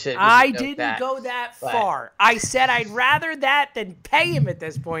 So we should I didn't go that far. I said I'd rather that than pay him at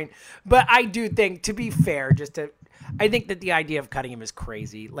this point. But I do think, to be fair, I think that the idea of cutting him is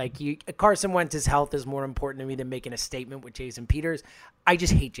crazy. Like, Carson Wentz's health is more important to me than making a statement with Jason Peters. I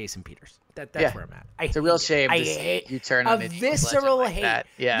just hate Jason Peters. That's where I'm at. It's a real shame to see you turn on a visceral like hate. That.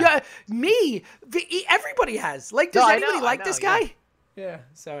 Yeah, me. Everybody has. Like, does anybody like this guy? Yeah.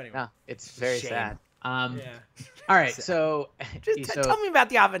 So anyway, no, it's very shame. sad. Yeah. All right, so tell me about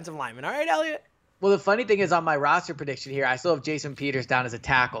the offensive lineman. All right, Elliot. Well, the funny thing is on my roster prediction here, I still have Jason Peters down as a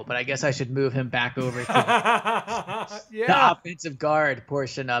tackle, but I guess I should move him back over to the offensive guard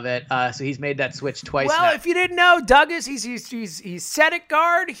portion of it. So he's made that switch twice now. Well, if you didn't know, Douglas, he's set at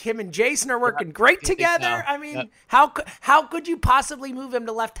guard. Him and Jason are working great together. I mean, how could you possibly move him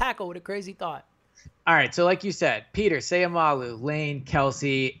to left tackle? What a crazy thought. All right, so like you said, Peters, Sayamalu, Lane,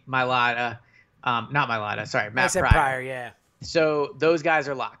 Kelsey, Mailata, not Mailata, sorry, Matt Pryor. Yeah. So those guys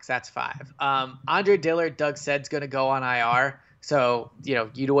are locks. That's 5. Andre Dillard, Doug said's going to go on IR. So,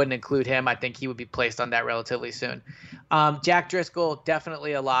 you wouldn't include him. I think he would be placed on that relatively soon. Jack Driscoll,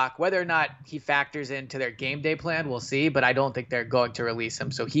 definitely a lock. Whether or not he factors into their game day plan, we'll see. But I don't think they're going to release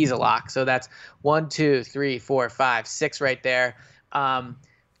him. So he's a lock. So that's 1, 2, 3, 4, 5, 6 right there.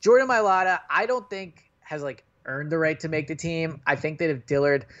 Jordan Mailata, I don't think has earned the right to make the team. I think that if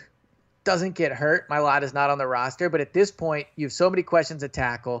Dillard doesn't get hurt, Mailata's not on the roster. But at this point, you have so many questions at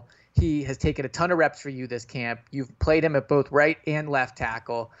tackle. He has taken a ton of reps for you this camp. You've played him at both right and left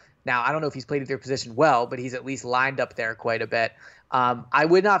tackle. Now, I don't know if he's played either position well, but he's at least lined up there quite a bit. I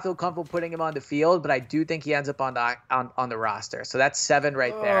would not feel comfortable putting him on the field, but I do think he ends up on the roster. So that's 7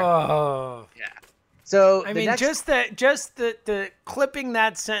 right there. Oh. Yeah. So just the clipping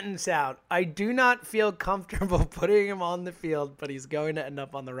that sentence out, I do not feel comfortable putting him on the field, but he's going to end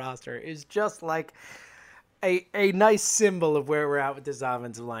up on the roster, is just like a nice symbol of where we're at with this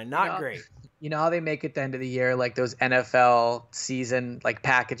offensive line. Not great. You know how they make at the end of the year, like those NFL season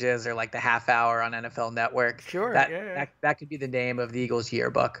packages or the half hour on NFL Network? Sure. That could be the name of the Eagles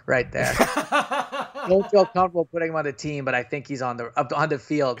yearbook right there. Don't feel comfortable putting him on the team, but I think he's on the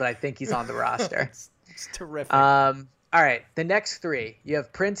field, but I think he's on the roster. It's terrific. All right, the next 3. You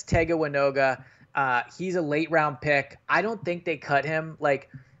have Prince Tega Winoga. He's a late round pick. I don't think they cut him.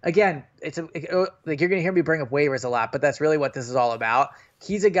 Again, you're gonna hear me bring up waivers a lot, but that's really what this is all about.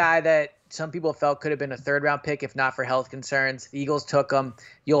 He's a guy that some people felt could have been a 3rd round pick if not for health concerns. The Eagles took him.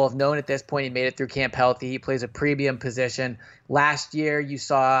 You'll have known at this point he made it through camp healthy. He plays a premium position. Last year you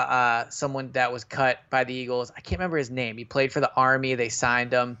saw someone that was cut by the Eagles. I can't remember his name. He played for the Army. They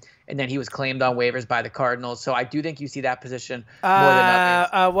signed him, and then he was claimed on waivers by the Cardinals. So I do think you see that position more than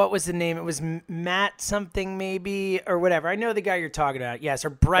others. What was the name? It was Matt something maybe or whatever. I know the guy you're talking about. Yes, or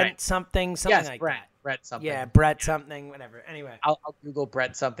Brent something yes, like Brent. that. Brett something. Yeah, Brett something, whatever. Anyway. I'll Google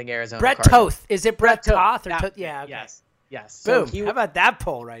Brett something Arizona. Brett Cardinals. Toth. Is it Brett Toth? Yeah. Okay. Yes. Boom. So how about that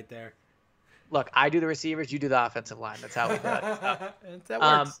poll right there? Look, I do the receivers, you do the offensive line. That's how we do it. So. That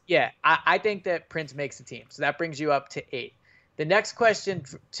works. I think that Prince makes the team. So that brings you up to 8. The next question,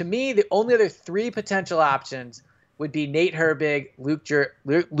 to me, the only other 3 potential options would be Nate Herbig, Luke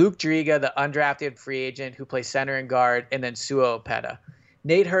Driga, the undrafted free agent who plays center and guard, and then Suo Opeta.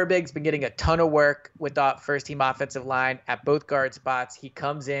 Nate Herbig's been getting a ton of work with the first-team offensive line at both guard spots. He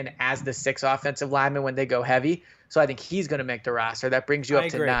comes in as the 6th offensive lineman when they go heavy, so I think he's going to make the roster. That brings you up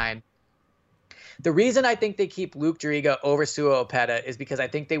to 9. The reason I think they keep Luke Driga over Suo Opeta is because I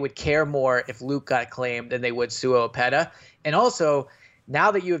think they would care more if Luke got claimed than they would Suo Opeta. And also,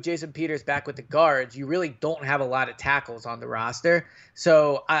 now that you have Jason Peters back with the guards, you really don't have a lot of tackles on the roster.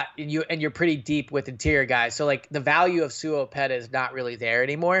 So you're pretty deep with interior guys. So the value of Suo Opeta is not really there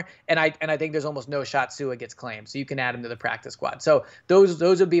anymore. And I think there's almost no shot Suo gets claimed. So you can add him to the practice squad. So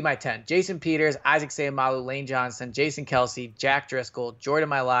those would be my 10. Jason Peters, Isaac Sayamalu, Lane Johnson, Jason Kelsey, Jack Driscoll, Jordan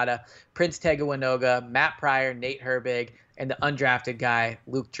Mailata, Prince Tega Winoga, Matt Pryor, Nate Herbig, and the undrafted guy,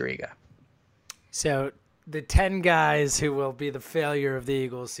 Luke Driga. So the 10 guys who will be the failure of the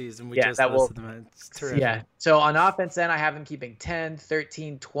Eagles season. We just listed them. It's terrific. Yeah. So on offense then I have them keeping 10,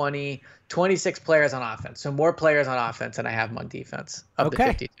 13, 20, 26 players on offense. So more players on offense than I have them on defense. Of the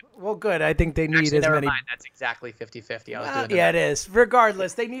 52. Well, good. I think they need Actually, as never many. Mind. That's exactly 50-50. It is.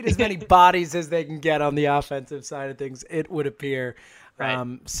 Regardless, they need as many bodies as they can get on the offensive side of things, it would appear. Right.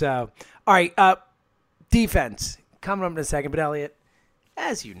 All right. Defense. Coming up in a second. But, Elliot,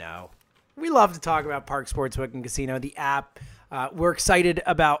 as you know, we love to talk about Park Sportsbook and Casino, the app. We're excited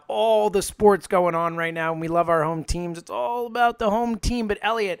about all the sports going on right now, and we love our home teams. It's all about the home team. But,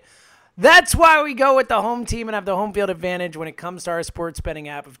 Elliot, that's why we go with the home team and have the home field advantage when it comes to our sports betting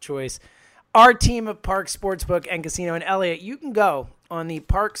app of choice. Our team of Parks Sportsbook and Casino. And, Elliot, you can go on the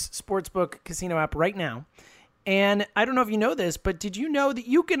Parks Sportsbook Casino app right now. And I don't know if you know this, but did you know that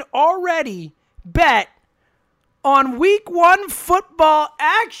you can already bet On week 1 football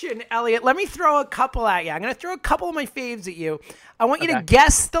action, Elliot, let me throw a couple at you. I'm going to throw a couple of my faves at you. I want you to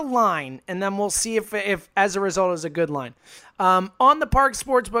guess the line, and then we'll see if as a result, is a good line. On the Park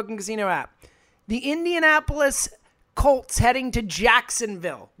Sportsbook and Casino app, the Indianapolis Colts heading to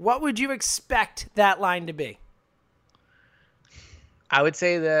Jacksonville. What would you expect that line to be? I would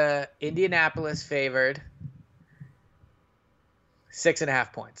say the Indianapolis favored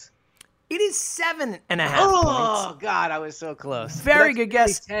 6.5 points. It is 7.5 points. Oh, God, I was so close. Very good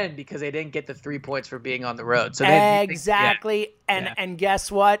guess. 10 because they didn't get the 3 points for being on the road. So exactly. And guess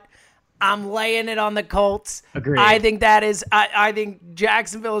what? I'm laying it on the Colts. Agreed. I think that is. I think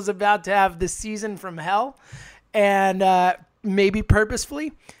Jacksonville is about to have the season from hell, and maybe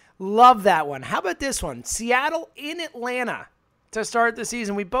purposefully. Love that one. How about this one? Seattle in Atlanta to start the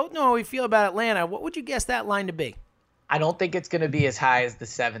season. We both know how we feel about Atlanta. What would you guess that line to be? I don't think it's going to be as high as the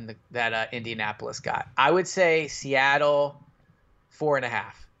 7 that Indianapolis got. I would say Seattle 4.5.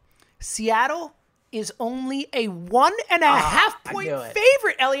 Seattle is only a 1.5 point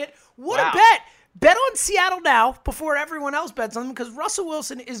favorite, Elliot. What a bet. Bet on Seattle now before everyone else bets on them because Russell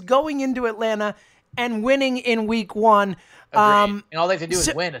Wilson is going into Atlanta and winning in week 1. And all they have to do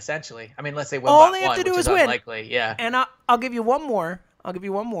is win, essentially. I mean, let's say win all by they have 1, to do which is is win. unlikely. Yeah. And I'll give you one more.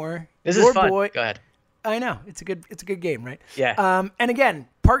 This is fun. Go ahead. I know. It's a good game, right? Yeah. And again,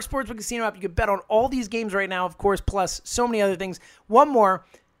 Park Sportsbook Casino app, you can bet on all these games right now, of course, plus so many other things. One more.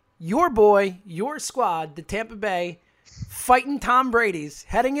 Your boy, your squad, the Tampa Bay, fighting Tom Brady's,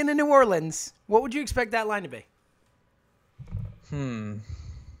 heading into New Orleans. What would you expect that line to be?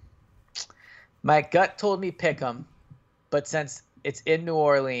 My gut told me pick 'em, but since it's in New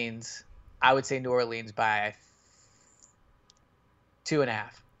Orleans, I would say New Orleans by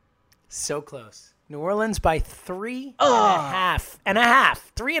 2.5. So close. New Orleans by 3.5.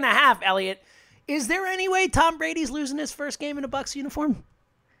 3.5, Elliot. Is there any way Tom Brady's losing his first game in a Bucs uniform?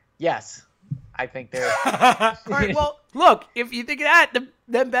 Yes. I think they're... All right, well, look, if you think of that,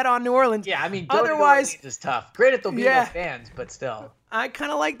 then bet on New Orleans. Yeah, I mean, otherwise, it's tough. Granted, there'll be no fans, but still. I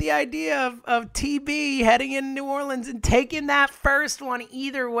kind of like the idea of TB heading in New Orleans and taking that first one.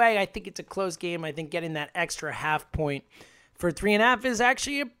 Either way, I think it's a close game. I think getting that extra half point for 3.5 is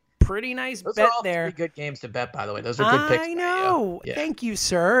actually a pretty nice Those bet are all there. 3 good games to bet, by the way. Those are good picks. I know. Yeah. Thank you,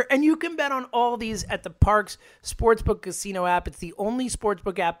 sir. And you can bet on all these at the Parks Sportsbook Casino app. It's the only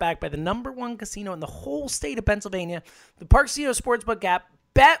sportsbook app backed by the #1 casino in the whole state of Pennsylvania. The Parks Casino Sportsbook app.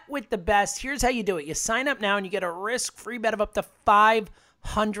 Bet with the best. Here's how you do it. You sign up now and you get a risk-free bet of up to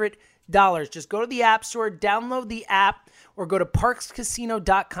 $500. Just go to the App Store, download the app, or go to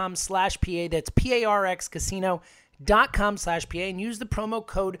parkscasino.com/PA. That's PARX Casino.com/PA and use the promo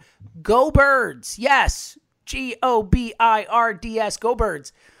code GOBIRDS. Yes, GOBIRDS,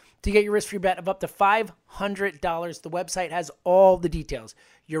 GOBIRDS, to get your risk-free bet of up to $500. The website has all the details.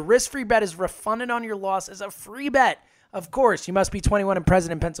 Your risk-free bet is refunded on your loss as a free bet. Of course, you must be 21 and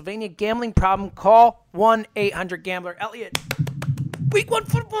present in Pennsylvania. Gambling problem, call 1-800-GAMBLER. Elliot, week 1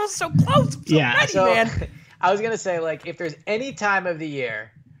 football is so close. I'm so ready, man. I was going to say, like, if there's any time of the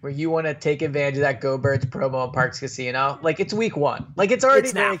year where you want to take advantage of that Go Birds promo on Parks Casino, like, it's week 1. Like, it's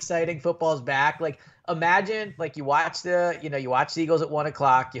already very exciting. Football's back. Like, imagine, like, you watch the Eagles at 1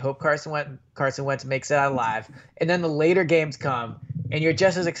 o'clock. You hope Carson Wentz makes it out alive. And then the later games come, and you're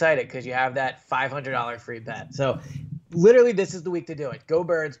just as excited because you have that $500 free bet. So, literally, this is the week to do it. Go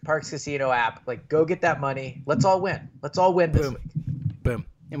Birds, Parks Casino app. Like, go get that money. Let's all win. Let's all win this week. Boom.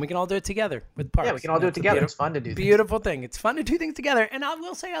 And we can all do it together with Parks. Yeah, we can all do it together. It's fun to do. Beautiful thing. It's fun to do things together. And I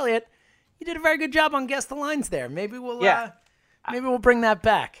will say, Elliot, you did a very good job on Guess the Lines there. Maybe we'll bring that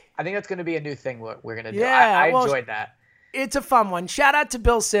back. I think that's going to be a new thing we're going to do. Yeah, I enjoyed that. It's a fun one. Shout out to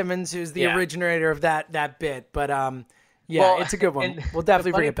Bill Simmons, who's the originator of that bit. But it's a good one. We'll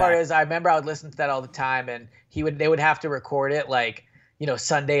definitely bring it back. The funny part is, I remember I would listen to that all the time, and they would have to record it like,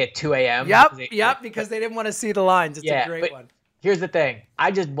 Sunday at 2 a.m. Because they didn't want to see the lines. It's a great one. Here's the thing. I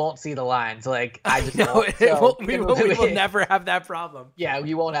just won't see the lines. Like, I just won't. We will never have that problem. Yeah,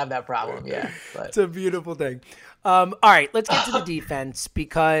 you won't have that problem. Yeah. But. It's a beautiful thing. All right, let's get to the defense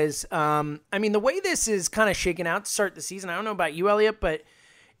because, the way this is kind of shaking out to start the season, I don't know about you, Elliot, but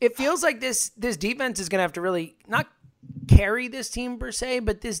it feels like this defense is going to have to really not carry this team per se,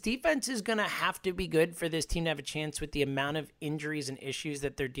 but this defense is going to have to be good for this team to have a chance with the amount of injuries and issues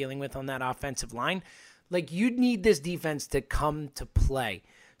that they're dealing with on that offensive line. Like, you'd need this defense to come to play.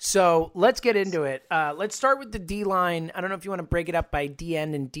 So let's get into it. Let's start with the D-line. I don't know if you want to break it up by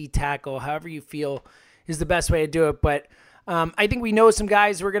D-end and D-tackle, however you feel is the best way to do it. But I think we know some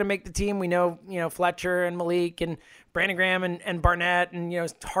guys who are going to make the team. We know, Fletcher and Malik and Brandon Graham and Barnett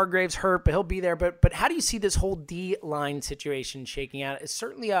and, Hargrave's hurt, but he'll be there. But how do you see this whole D-line situation shaking out? It's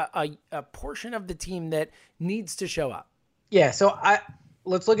certainly a portion of the team that needs to show up. Yeah, so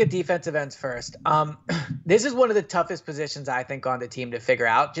let's look at defensive ends first. This is one of the toughest positions, I think, on the team to figure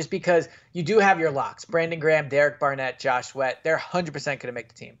out, just because you do have your locks. Brandon Graham, Derek Barnett, Josh Sweat, they're 100% going to make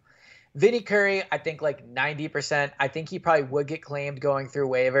the team. Vinny Curry, I think like 90%. I think he probably would get claimed going through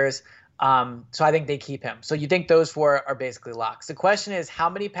waivers. So I think they keep him. So you think those four are basically locks. The question is, how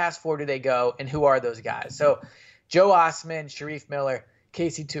many past four do they go, and who are those guys? So Joe Osman, Sharif Miller,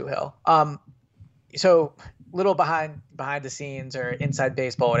 Casey Toohill. So little behind the scenes or inside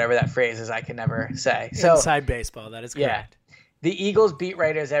baseball, whatever that phrase is, I can never say. So inside baseball, that is correct. Yeah, the Eagles beat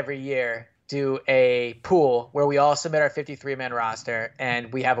writers every year do a pool where we all submit our 53-man roster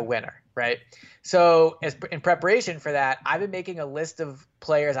and we have a winner, right? So in preparation for that, I've been making a list of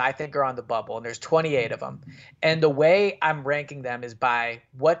players I think are on the bubble, and there's 28 of them. And the way I'm ranking them is by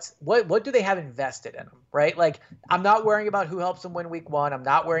what do they have invested in them, right? Like, I'm not worrying about who helps them win week one. I'm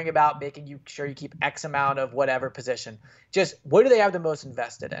not worrying about making sure you keep X amount of whatever position. Just what do they have the most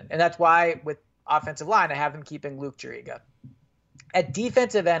invested in? And that's why with offensive line, I have them keeping Luke Juriga. At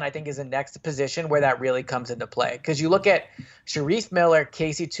defensive end, I think, is the next position where that really comes into play. Because you look at Sharif Miller,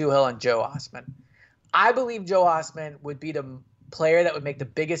 Casey Toohill, and Joe Osman. I believe Joe Osman would be the player that would make the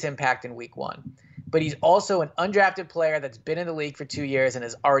biggest impact in week one. But he's also an undrafted player that's been in the league for 2 years and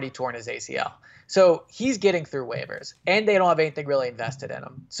has already torn his ACL. So he's getting through waivers, and they don't have anything really invested in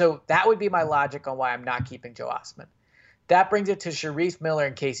him. So that would be my logic on why I'm not keeping Joe Osman. That brings it to Sharif Miller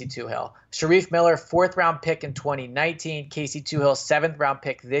and Casey Toohill. Sharif Miller, 4th-round pick in 2019. Casey Toohill, 7th-round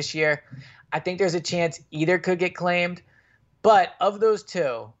pick this year. I think there's a chance either could get claimed. But of those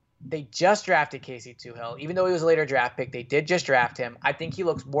two, they just drafted Casey Toohill. Even though he was a later draft pick, they did just draft him. I think he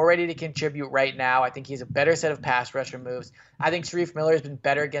looks more ready to contribute right now. I think he's a better set of pass rusher moves. I think Sharif Miller has been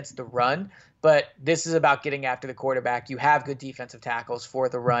better against the run. But this is about getting after the quarterback. You have good defensive tackles for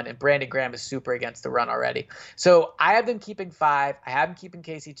the run, and Brandon Graham is super against the run already. So I have them keeping 5. I have them keeping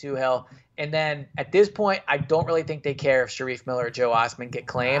Casey Toohill. And then at this point, I don't really think they care if Sharif Miller or Joe Osman get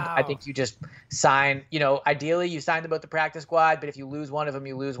claimed. Wow. I think you just sign, ideally you sign them both the practice squad, but if you lose one of them,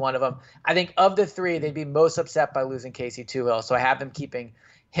 you lose one of them. I think of the 3, they'd be most upset by losing Casey Toohill. So I have them keeping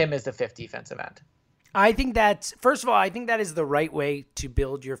him as the 5th defensive end. I think first of all, I think that is the right way to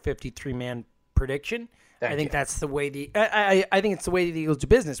build your 53-man prediction. I think that's the way I think it's the way the Eagles do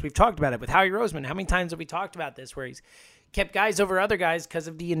business. We've talked about it with Howie Roseman. How many times have we talked about this where he's kept guys over other guys because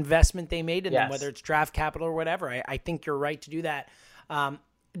of the investment they made in them, whether it's draft capital or whatever. I think you're right to do that.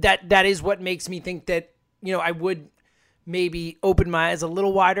 That is what makes me think that, I would maybe open my eyes a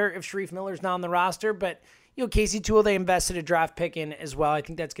little wider if Sharif Miller's not on the roster, but Casey Toohill, they invested a draft pick in as well. I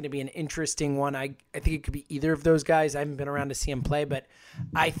think that's going to be an interesting one. I think it could be either of those guys. I haven't been around to see him play, but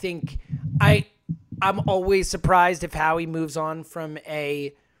I think I'm always surprised if Howie moves on from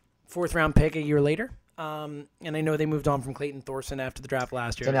a 4th-round pick a year later. And I know they moved on from Clayton Thorson after the draft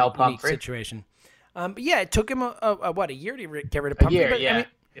last year. It's an unique situation. But yeah, it took him a year to get rid of Pumphrey.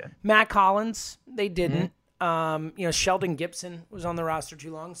 Matt Collins, they didn't. Mm-hmm. Sheldon Gibson was on the roster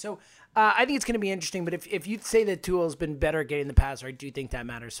too long. So I think it's going to be interesting. But if you say that Toohill's been better getting the passer, I do think that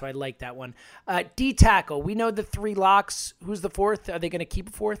matters. So I like that one. D tackle. We know the 3 locks. Who's the 4th? Are they going to keep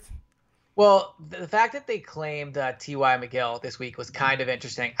a 4th? Well, the fact that they claimed T.Y. McGill this week was kind of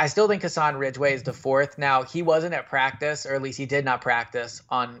interesting. I still think Hassan Ridgeway is the 4th. Now, he wasn't at practice, or at least he did not practice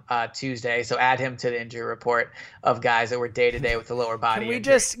on Tuesday, so add him to the injury report of guys that were day-to-day with the lower body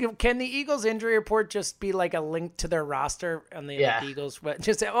injury. Can the Eagles injury report just be like a link to their roster on the Eagles?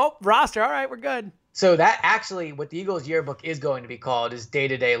 Just say, roster, all right, we're good. So that actually, what the Eagles yearbook is going to be called is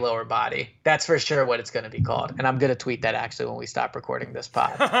day-to-day lower body. That's for sure what it's going to be called. And I'm going to tweet that actually when we stop recording this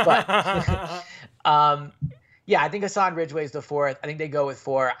pod. But I think Hassan Ridgeway is the 4th. I think they go with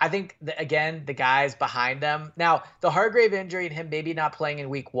 4. I think, again, the guys behind them. Now, the Hargrave injury and him maybe not playing in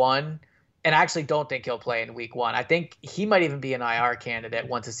week 1, and I actually don't think he'll play in week 1. I think he might even be an IR candidate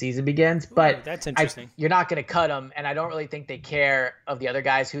once the season begins. But that's interesting. You're not going to cut him, and I don't really think they care of the other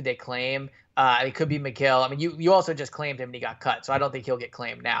guys who they claim. It could be McGill. I mean, you also just claimed him and he got cut, so I don't think he'll get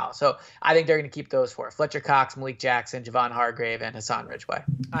claimed now. So I think they're going to keep those 4. Fletcher Cox, Malik Jackson, Javon Hargrave, and Hassan Ridgeway.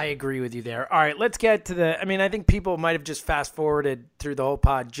 I agree with you there. All right, let's get to I think people might have just fast-forwarded through the whole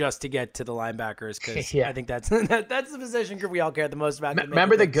pod just to get to the linebackers because I think that's the position group we all care the most about.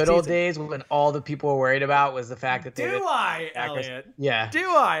 Remember the good old days when all the people were worried about was the fact that Elliot? Yeah. Do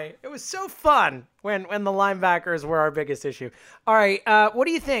I? It was so fun. When the linebackers were our biggest issue. All right, what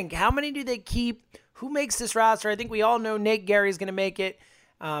do you think? How many do they keep? who makes this roster? I think we all know Nate Gary's going to make it.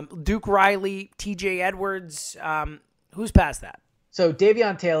 Duke Riley, TJ Edwards. Who's past that? So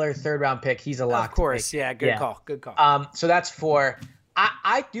Davion Taylor, 3rd-round pick. He's a lock. Of course. Yeah, good call. So that's 4.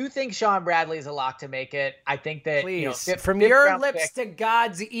 I do think Sean Bradley is a lock to make it. I think that, please, from your lips to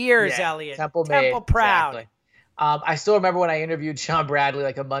God's ears, Elliot. Temple proud. Exactly. I still remember when I interviewed Sean Bradley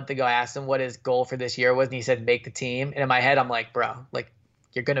like a month ago. I asked him what his goal for this year was, and he said make the team. And in my head, I'm like, bro, like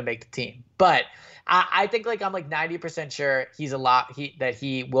you're gonna make the team. But I think like I'm like 90% sure he's a lock. That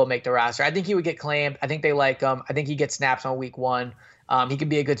he will make the roster. I think he would get claimed. I think they like him. I think he gets snaps on week 1. He can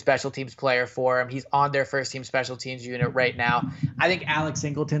be a good special teams player for him. He's on their first team special teams unit right now. I think Alex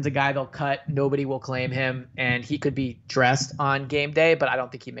Singleton's a guy they'll cut. Nobody will claim him, and he could be dressed on game day, but I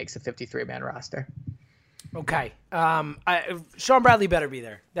don't think he makes a 53-man roster. Okay. Sean Bradley better be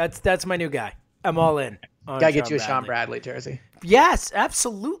there. That's my new guy. I'm all in. Gotta get you a Sean Bradley jersey. Yes,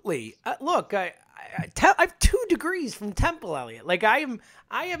 absolutely. Look, I have 2 degrees from Temple, Elliot. Like I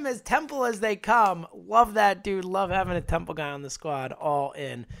am as Temple as they come. Love that dude. Love having a Temple guy on the squad. All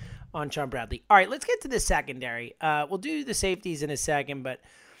in on Sean Bradley. All right, let's get to the secondary. We'll do the safeties in a second, but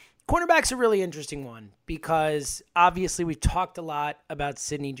cornerback's a really interesting one because obviously we talked a lot about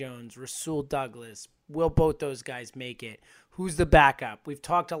Sidney Jones, Rasul Douglas. Will both those guys make it? Who's the backup? We've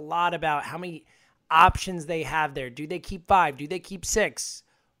talked a lot about how many options they have there. Do they keep 5? Do they keep 6?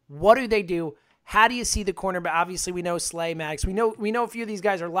 What do they do? How do you see the cornerback? Obviously, we know Slay, Max. We know a few of these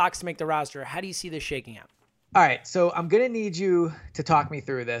guys are locks to make the roster. How do you see this shaking out? All right, so I'm going to need you to talk me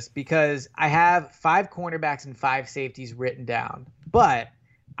through this because I have 5 cornerbacks and 5 safeties written down, but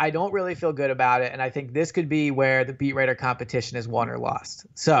I don't really feel good about it, and I think this could be where the beat writer competition is won or lost.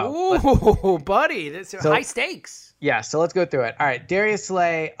 So, buddy, this is high stakes. Yeah, so let's go through it. All right, Darius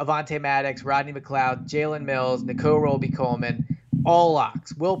Slay, Avonte Maddox, Rodney McLeod, Jalen Mills, Nicole Roby-Coleman, all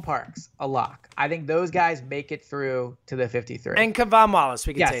locks. Will Parks, a lock. I think those guys make it through to the 53. And Kavon Wallace,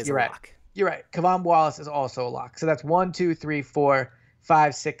 we can say is a lock. You're right. Kavon Wallace is also a lock. So that's 1, 2, 3, 4,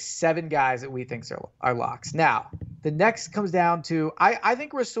 5, 6, 7 guys that we think are locks. Now, the next comes down to I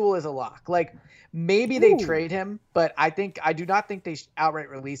think Rasul is a lock. Like maybe they trade him, but I do not think they outright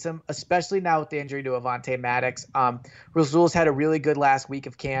release him, especially now with the injury to Avonte Maddox. Rasul's had a really good last week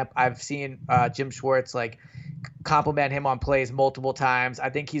of camp. I've seen Jim Schwartz compliment him on plays multiple times. I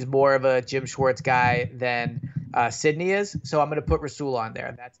think he's more of a Jim Schwartz guy than Sidney is. So I'm going to put Rasul on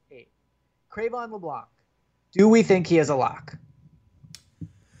there. That's 8. Cravon LeBlanc. Do we think he is a lock?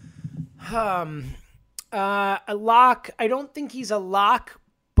 A lock. I don't think he's a lock,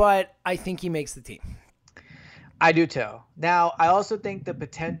 but I think he makes the team. I do too. Now, I also think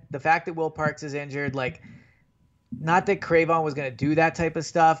the fact that Will Parks is injured, not that Cravon was going to do that type of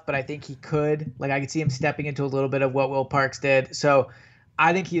stuff, but I think he could. I could see him stepping into a little bit of what Will Parks did. So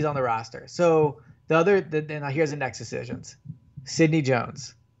I think he's on the roster. So here's the next decisions. Sidney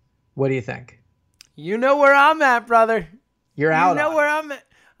Jones. What do you think? You know where I'm at, brother. You're out. You know where I'm at.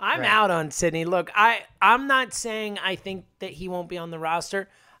 I'm out on Sidney. Look, I'm not saying I think that he won't be on the roster.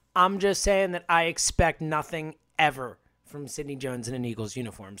 I'm just saying that I expect nothing ever from Sidney Jones in an Eagles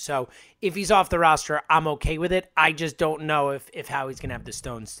uniform. So if he's off the roster, I'm okay with it. I just don't know if Howie's going to have the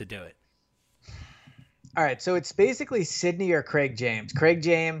stones to do it. All right, so it's basically Sidney or Craig James. Craig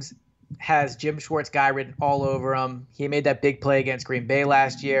James has Jim Schwartz guy written all over him. He made that big play against Green Bay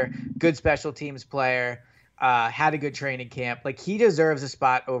last year. Good special teams player. Had a good training camp. He deserves a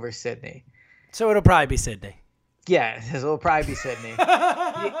spot over Sidney. So it'll probably be Sidney. Yeah, it'll probably be Sidney.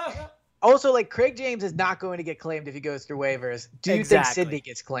 Also, Craig James is not going to get claimed if he goes through waivers. Do you think Sidney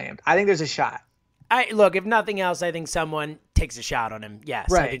gets claimed? I think there's a shot. Look, if nothing else, I think someone takes a shot on him.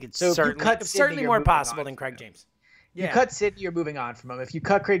 Yes, right. I think it's so certainly more possible than Craig James. You cut Sidney, you're moving on from him. If you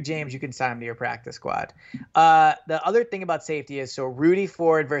cut Craig James, you can sign him to your practice squad. The other thing about safety is Rudy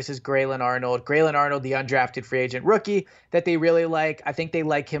Ford versus Graylin Arnold. Graylin Arnold, the undrafted free agent rookie that they really like. I think they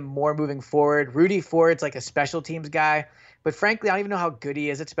like him more moving forward. Rudy Ford's a special teams guy. But frankly, I don't even know how good he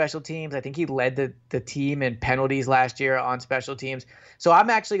is at special teams. I think he led the team in penalties last year on special teams. So I'm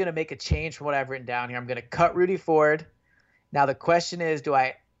actually going to make a change from what I've written down here. I'm going to cut Rudy Ford. Now the question is, do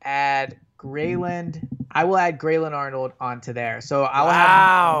I add Graylin? I will add Graylin Arnold onto there. So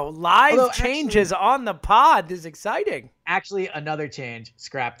I'll live changes on the pod. This is exciting. Actually, another change.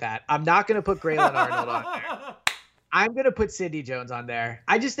 Scrap that. I'm not going to put Graylin Arnold on there. I'm going to put Sidney Jones on there.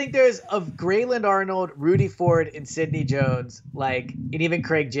 I just think there's of Graylin Arnold, Rudy Ford, and Sidney Jones, and even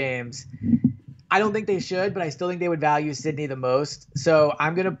Craig James. I don't think they should, but I still think they would value Sidney the most. So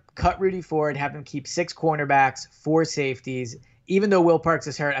I'm going to cut Rudy Ford, have him keep 6 cornerbacks, 4 safeties. Even though Will Parks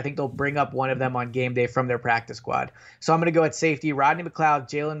is hurt, I think they'll bring up one of them on game day from their practice squad. So I'm going to go at safety, Rodney McLeod,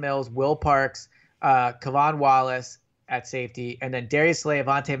 Jalen Mills, Will Parks, Kevon Wallace at safety, and then Darius Slay,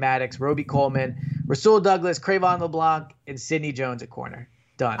 Avonte Maddox, Roby Coleman, Rasul Douglas, Cravon LeBlanc, and Sidney Jones at corner.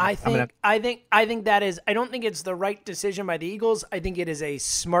 Done. I think that is. I don't think it's the right decision by the Eagles. I think it is a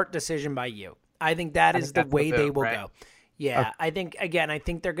smart decision by you. I think that is the way they will go. Yeah, okay. I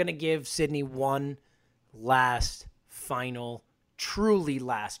think they're going to give Sidney one last, final, truly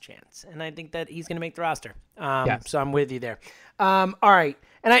last chance, and I think that he's going to make the roster. Yes. So I'm with you there. All right.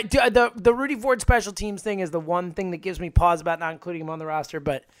 And the Rudy Ford special teams thing is the one thing that gives me pause about not including him on the roster.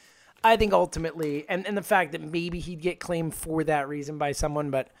 But I think ultimately, and the fact that maybe he'd get claimed for that reason by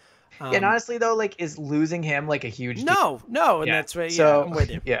someone. But and honestly, though, like, is losing him like a huge deal? No, and that's right. So, I'm with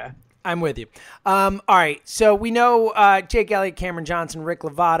you. Yeah, I'm with you. All right. So we know Jake Elliott, Cameron Johnson, Rick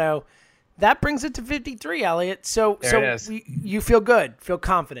Lovato. That brings it to 53, Elliott. So you feel good, feel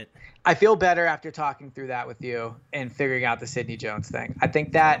confident. I feel better after talking through that with you and figuring out the Sidney Jones thing. I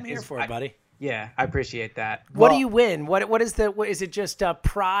think that I'm here for it, buddy. Yeah, I appreciate that. What do you win? What is is it just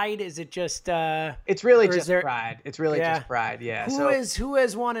pride? Is it just it's really just pride. It's really just pride, yeah. Who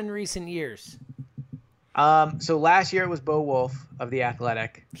has won in recent years? So last year it was Bo Wolf of The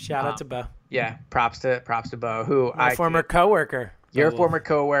Athletic. Shout out to Bo. Yeah, props to Bo, who my former coworker. Your former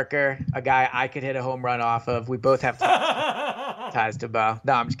coworker, a guy I could hit a home run off of. We both have ties to Bo.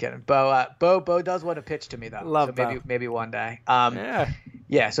 No, I'm just kidding. Bo does want to pitch to me though. Love Bo. Maybe one day.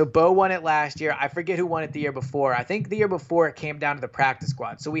 Yeah. So Bo won it last year. I forget who won it the year before. I think the year before it came down to the practice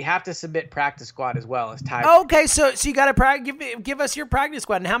squad. So we have to submit practice squad as well as tie. Okay, so you got to give us your practice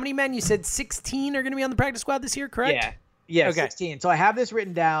squad. And how many men? You said 16 are going to be on the practice squad this year, correct? Yeah. Okay. 16. So I have this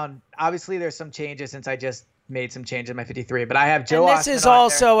written down. Obviously, there's some changes since I just made some changes in my 53, but I have Joe Osman. And this is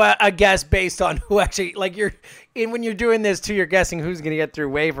also a guess based on who actually, like, when you're doing this too, you're guessing who's going to get through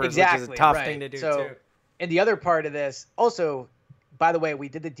waivers, exactly, which is a tough thing to do too. And the other part of this, also, by the way, we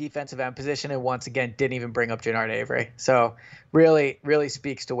did the defensive end position and once again didn't even bring up Jannard Avery. So really, really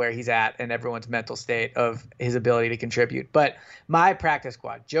speaks to where he's at and everyone's mental state of his ability to contribute. But my practice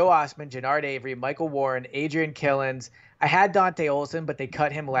squad: Joe Osman, Jannard Avery, Michael Warren, Adrian Killens. I had Dante Olson, but they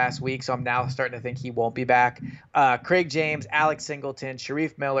cut him last week, so I'm now starting to think he won't be back. Craig James, Alex Singleton,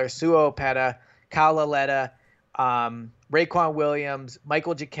 Sharif Miller, Suo Opeta, Kyle Laletta, Raekwon Williams,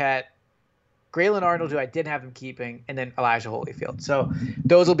 Michael Jacquet, Grayland Arnold, who I did have him keeping, and then Elijah Holyfield. So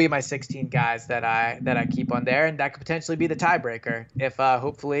those will be my 16 guys that I keep on there, and that could potentially be the tiebreaker if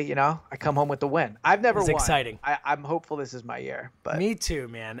hopefully, I come home with the win. I've never won. It's exciting. I'm hopeful this is my year. But me too,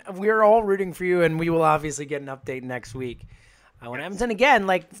 man. We're all rooting for you, and we will obviously get an update next week. When it happens, and again,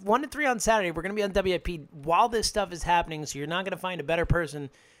 like 1 to 3 on Saturday, we're going to be on WIP while this stuff is happening, so you're not going to find a better person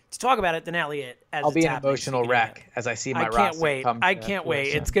to talk about it than Elliott. I'll be an emotional wreck as I see my roster. I can't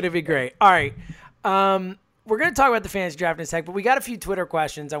wait. It's going to be great. All right. We're going to talk about the fantasy draft in a sec, but we got a few Twitter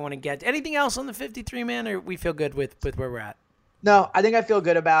questions I want to get. Anything else on the 53, man, or we feel good with where we're at? No, I think I feel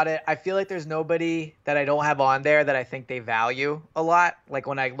good about it. I feel like there's nobody that I don't have on there that I think they value a lot, like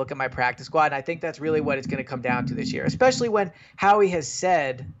when I look at my practice squad. And I think that's really what it's going to come down to this year, especially when Howie has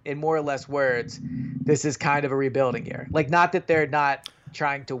said in more or less words, this is kind of a rebuilding year. Like, not that they're not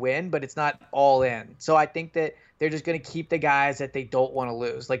trying to win, but it's not all in. So I think that they're just going to keep the guys that they don't want to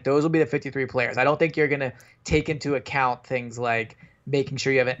lose. Like, those will be the 53 players. I don't think you're going to take into account things like making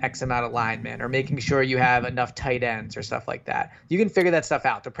sure you have an X amount of linemen or making sure you have enough tight ends or stuff like that. You can figure that stuff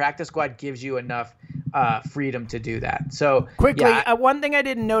out. The practice squad gives you enough freedom to do that. So quickly, one thing I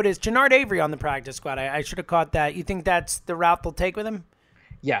didn't notice, Jannard Avery on the practice squad. I should have caught that. You think that's the route they'll take with him?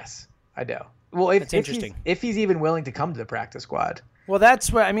 Yes, I do. Well, if he's even willing to come to the practice squad. Well, that's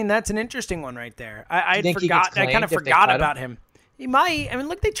an interesting one right there. I kind of forgot about him. He might. I mean,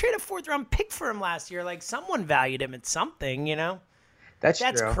 look, they traded a 4th-round pick for him last year. Like, someone valued him at something, That's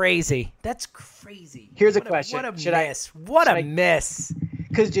true. Crazy. That's crazy. Here's a question. What a miss.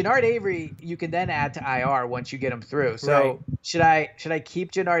 Because Jannard Avery, you can then add to IR once you get him through. So should I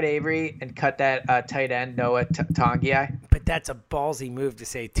keep Jannard Avery and cut that tight end Noah Tongia? But that's a ballsy move to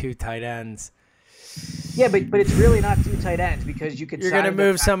say 2 tight ends. Yeah, but it's really not 2 tight ends because you're going to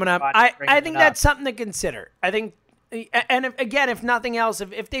move someone up. I think that's something to consider. I think, and if nothing else,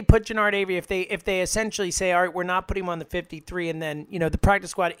 if they put Jannard Avery, if they essentially say, all right, we're not putting him on the 53, and then the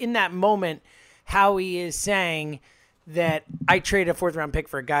practice squad in that moment, Howie is saying that I traded a 4th-round pick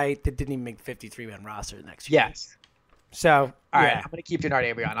for a guy that didn't even make the 53-man roster the next year. Yes. So all right, I'm going to keep Jannard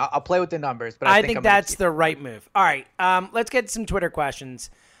Avery on. I'll play with the numbers, but I think that's the right move. All right, let's get some Twitter questions.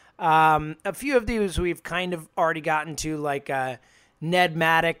 A few of these we've kind of already gotten to, like Ned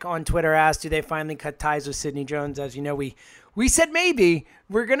Maddock on Twitter asked, do they finally cut ties with Sidney Jones? As you know, we said maybe.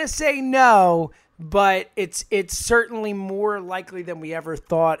 We're going to say no, but it's certainly more likely than we ever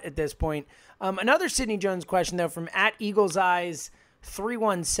thought at this point. Another Sidney Jones question, though, from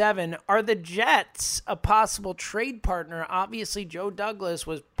 @EaglesEyes317. Are the Jets a possible trade partner? Obviously, Joe Douglas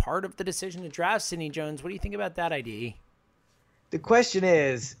was part of the decision to draft Sidney Jones. What do you think about that idea? The question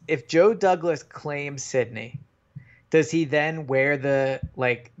is, if Joe Douglas claims Sidney, does he then wear the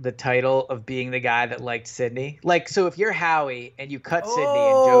title of being the guy that liked Sidney? Like, so if you're Howie and you cut Sidney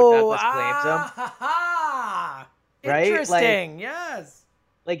and Joe Douglas claims him, right? Interesting. Yes.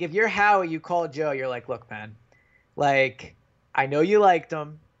 Like, if you're Howie, you call Joe, you're like, look, man, like, I know you liked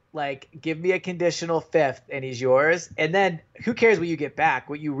him. Like, give me a conditional 5th and he's yours. And then who cares what you get back?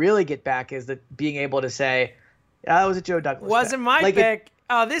 What you really get back is being able to say, that was a Joe Douglas Wasn't pick. my pick.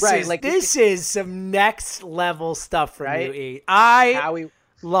 This is some next level stuff from you, E. I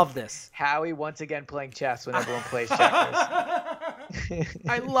love this. Howie once again playing chess when everyone plays checkers.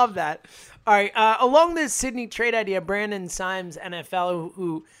 I love that. All right. Along this Sidney trade idea, Brandon Symes, NFL,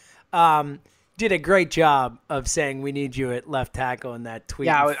 who did a great job of saying we need you at left tackle in that tweet.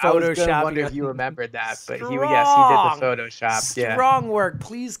 Yeah, I was going to wonder if you remembered that, but he did the Photoshop. Strong work.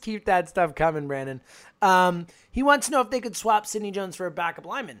 Please keep that stuff coming, Brandon. He wants to know if they could swap Sidney Jones for a backup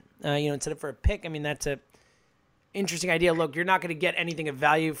lineman, instead of for a pick. I mean, that's a interesting idea. Look, you're not going to get anything of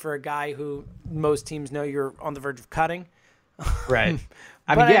value for a guy who most teams know you're on the verge of cutting. Right.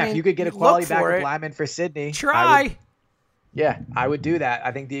 If you could get a quality backup lineman for Sidney, try. I would do that.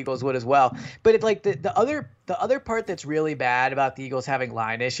 I think the Eagles would as well. But it's like the other part that's really bad about the Eagles having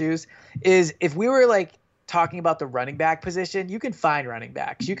line issues is if we were like talking about the running back position, you can find running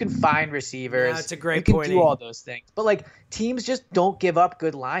backs, you can find receivers. That's a great point. You can do all those things. But like teams just don't give up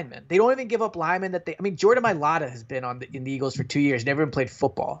good linemen. They don't even give up linemen Jordan Mailata has been in the Eagles for 2 years, never even played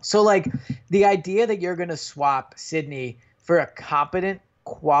football. So like the idea that you're going to swap Sidney for a competent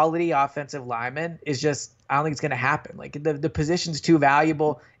quality offensive lineman is just, I don't think it's going to happen. Like the position's too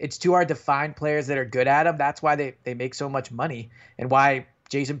valuable. It's too hard to find players that are good at them. That's why they make so much money and why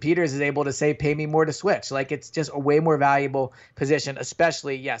Jason Peters is able to say, pay me more to switch. Like it's just a way more valuable position,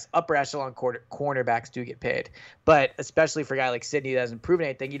 especially, yes, upper echelon cornerbacks do get paid. But especially for a guy like Sidney that hasn't proven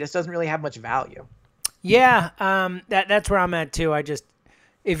anything, he just doesn't really have much value. Yeah, that's where I'm at too.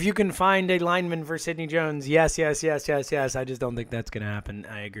 If you can find a lineman for Sidney Jones, yes. I just don't think that's going to happen.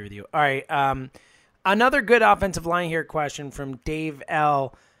 I agree with you. All right. Another good offensive line here question from Dave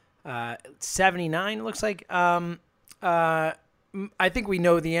L. 79, it looks like. I think we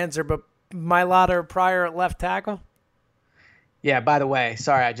know the answer, but Mailata or Pryor at left tackle? Yeah, by the way,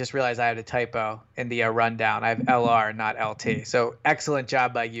 sorry, I just realized I had a typo in the rundown. I have LR, not LT. So excellent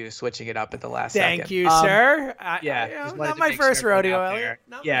job by you switching it up at the last second. Thank you, sir. Not my first rodeo, Elliot.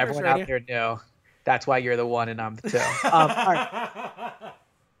 Everyone out there knew. That's why you're the one and I'm the two.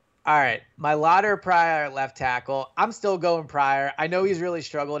 All right. Mailata or Pryor at left tackle. I'm still going Pryor. I know he's really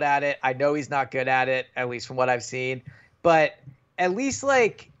struggled at it. I know he's not good at it, at least from what I've seen. But at least,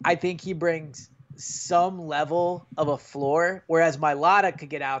 I think he brings some level of a floor, whereas Mailata could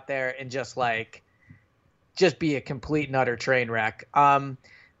get out there and just be a complete and utter train wreck.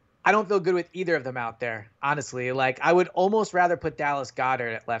 I don't feel good with either of them out there, honestly. I would almost rather put Dallas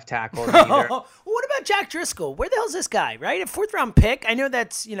Goedert at left tackle than either. What about Jack Driscoll? Where the hell's this guy, right? A 4th-round pick? I know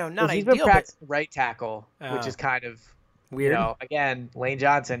that's, not ideal. He's been practicing right tackle, which is kind of weird. Again, Lane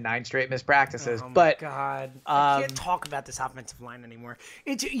Johnson, 9 straight missed practices. Oh my God. I can't talk about this offensive line anymore.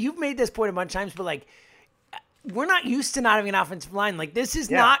 You've made this point a bunch of times, but we're not used to not having an offensive line. This is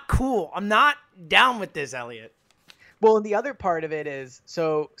not cool. I'm not down with this, Elliot. Well, and the other part of it is,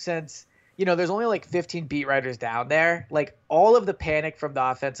 since, there's only 15 beat writers down there, all of the panic from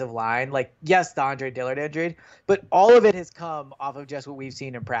the offensive line, yes, the Andre Dillard injury, but all of it has come off of just what we've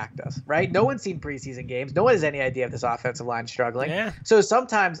seen in practice, right? No one's seen preseason games. No one has any idea if this offensive line is struggling. Yeah. So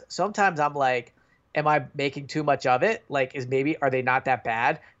sometimes I'm like, am I making too much of it? Are they not that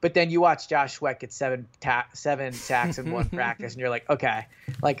bad? But then you watch Josh Sweat get seven sacks in one practice, and you're like, okay,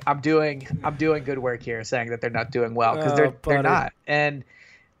 I'm doing good work here, saying that they're not doing well because they're not. And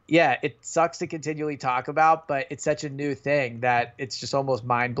yeah, it sucks to continually talk about, but it's such a new thing that it's just almost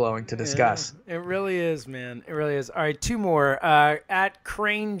mind blowing to discuss. Yeah, it really is, man. It really is. All right, 2 more. At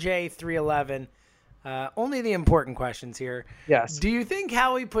Crane J311. Only the important questions here. Yes. Do you think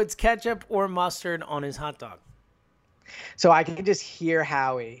Howie puts ketchup or mustard on his hot dog? So I can just hear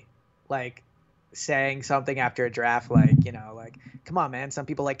Howie saying something after a draft, come on, man. Some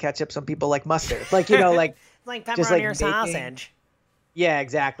people like ketchup, some people like mustard. Like pepperoni or sausage. Yeah,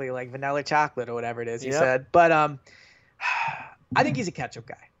 exactly. Like vanilla chocolate or whatever it is you said. But I think he's a ketchup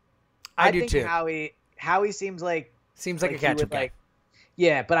guy. I do too. Howie seems like a ketchup guy.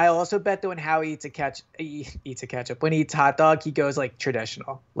 Yeah, but I also bet that when Howie eats a ketchup, when he eats hot dog, he goes like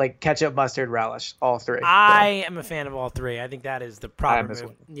traditional, like ketchup, mustard, relish, all three. I am a fan of all three. I think that is the proper move.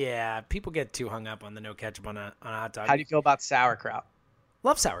 well. Yeah, people get too hung up on the no ketchup on a hot dog. How do you feel about sauerkraut?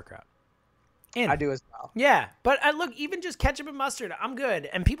 Love sauerkraut. And I do as well. yeah, but look, even just ketchup and mustard, I'm good.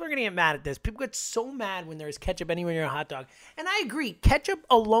 And people are going to get mad at this. People get so mad when there's ketchup anywhere near a hot dog. And I agree, ketchup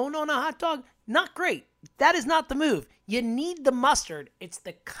alone on a hot dog, not great. That is not the move. You need the mustard. It's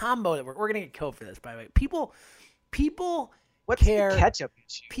the combo that we're going to get killed for this, by the way. People What's care. the ketchup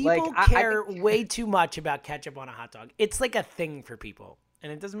issue? People Like, care way too much about ketchup on a hot dog. It's like a thing for people,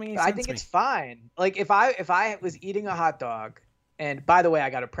 and it doesn't make any sense. I think to it's me. fine. Like if I was eating a hot dog, and by the way,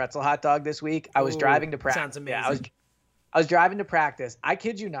 I got a pretzel hot dog this week. I was driving to practice. Sounds amazing. Yeah, I was driving to practice. I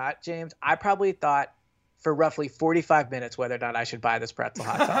kid you not, James. I probably thought for roughly 45 minutes whether or not I should buy this pretzel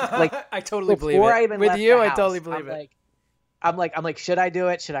hot dog. Like I totally believe it. before I even With left you, the I house, totally believe it. I'm like, should I do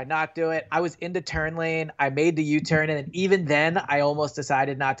it? Should I not do it? I was in the turn lane. I made the U-turn, and then even then, I almost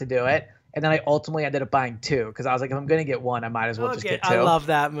decided not to do it. And then I ultimately ended up buying two because I was like, if I'm going to get one, I might as well just get two. I love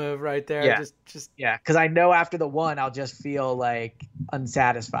that move right there. Yeah. Just Yeah, because I know after the one, I'll just feel like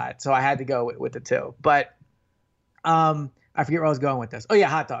unsatisfied. So I had to go with the two. But I forget where I was going with this. Oh, yeah,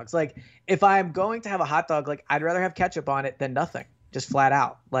 hot dogs. Like, if I'm going to have a hot dog, like, I'd rather have ketchup on it than nothing. Just flat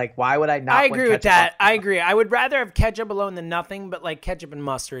out. Like, why would I not? I agree with that. I agree. I would rather have ketchup alone than nothing, but like ketchup and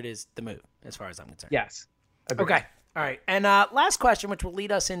mustard is the move as far as I'm concerned. Yes. Agreed. Okay. All right. And last question, which will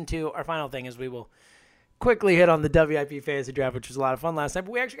lead us into our final thing, is we will quickly hit on the WIP fantasy draft, which was a lot of fun last night.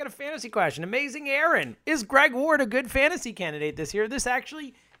 But we actually got a fantasy question. Amazing Aaron. Is Greg Ward a good fantasy candidate this year? This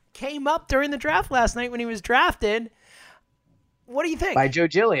actually came up during the draft last night when he was drafted. What do you think? By Joe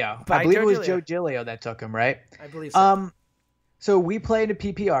Giglio. I believe it was Joe Giglio that took him, right? I believe so. So we play in a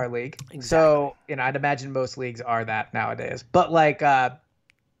PPR league. Exactly. So, I'd imagine most leagues are that nowadays. But like, I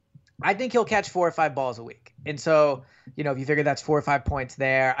think he'll catch 4 or 5 balls a week. And so, if you figure that's 4 or 5 points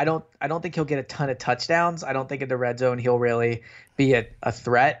there, I don't think he'll get a ton of touchdowns. I don't think in the red zone he'll really be a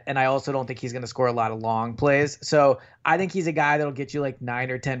threat. And I also don't think he's going to score a lot of long plays. So I think he's a guy that'll get you like 9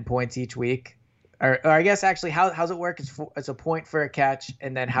 or 10 points each week. Or I guess actually, how's it work? It's a point for a catch,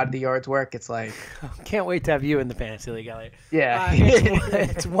 and then how do the yards work? It's like, can't wait to have you in the fantasy league, Elliot. Yeah,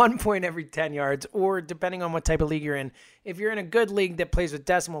 it's 1 point every 10 yards, or depending on what type of league you're in. If you're in a good league that plays with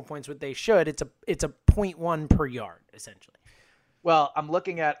decimal points, what they should, it's a 0.1 per yard essentially. Well, I'm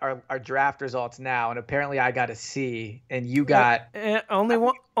looking at our draft results now, and apparently I got a C, and you got only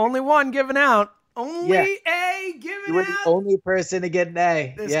one given out. Only A given out. You were the only person to get an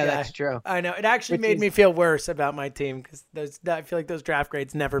A. This yeah, guy. That's true. I know. It actually made me feel worse about my team because I feel like those draft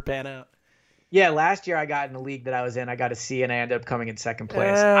grades never pan out. Yeah, last year I got in the league that I was in, I got a C, and I ended up coming in second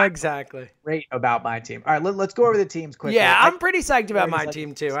place. Exactly. Great about my team. All right, let's go over the teams quickly. Yeah, I'm pretty psyched about my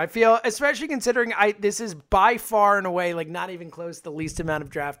team too. I feel, especially considering this is by far and away, like not even close, the least amount of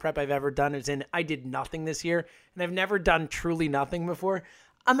draft prep I've ever done. I did nothing this year, and I've never done truly nothing before.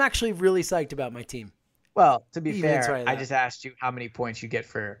 I'm actually really psyched about my team. Well, to be fair, I just asked you how many points you get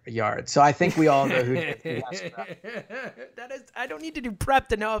for a yard. So I think we all know who that is. I don't need to do prep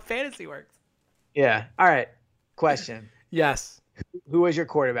to know how fantasy works. Yeah. All right. Question. Yes. Who was your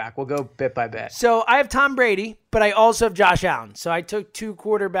quarterback? We'll go bit by bit. So I have Tom Brady, but I also have Josh Allen. So I took 2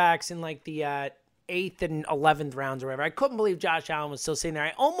 quarterbacks in like the 8th and 11th rounds or whatever. I couldn't believe Josh Allen was still sitting there.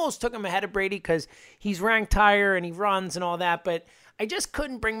 I almost took him ahead of Brady because he's ranked higher and he runs and all that, but I just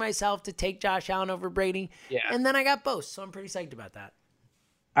couldn't bring myself to take Josh Allen over Brady. Yeah. And then I got both, so I'm pretty psyched about that.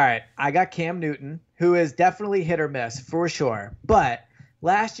 All right. I got Cam Newton, who is definitely hit or miss for sure. But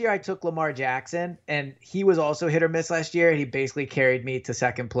last year I took Lamar Jackson, and he was also hit or miss last year. He basically carried me to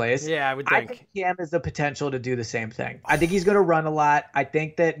second place. Yeah, I would think. I think Cam has the potential to do the same thing. I think he's going to run a lot. I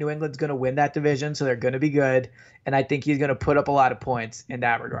think that New England's going to win that division, so they're going to be good. And I think he's going to put up a lot of points in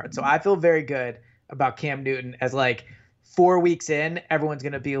that regard. So I feel very good about Cam Newton as like 4 weeks in, everyone's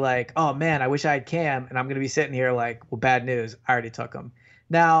going to be like, oh man, I wish I had Cam. And I'm going to be sitting here like, well, bad news. I already took him.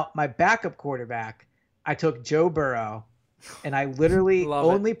 Now, my backup quarterback, I took Joe Burrow, and I literally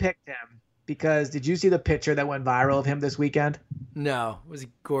only picked him because did you see the picture that went viral of him this weekend? No. Was he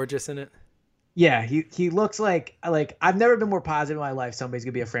gorgeous in it? Yeah, he looks like I've never been more positive in my life somebody's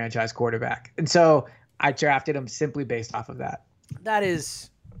going to be a franchise quarterback. And so I drafted him simply based off of that. That is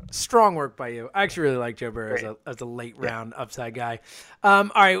strong work by you. I actually really like Joe Burrow as a late round upside guy. All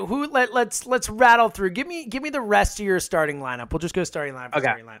right, let's rattle through. Give me the rest of your starting lineup. We'll just go starting lineup. Okay.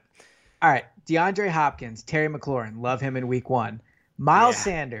 Starting lineup. All right, DeAndre Hopkins, Terry McLaurin, love him in week 1. Miles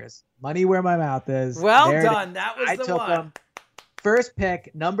Sanders, money where my mouth is. Well done. That was the one. Him. First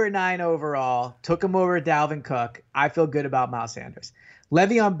pick, number 9 overall. Took him over Dalvin Cook. I feel good about Miles Sanders.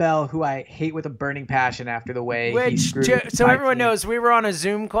 Le'Veon Bell, who I hate with a burning passion after the way he screwed. So everyone knows, we were on a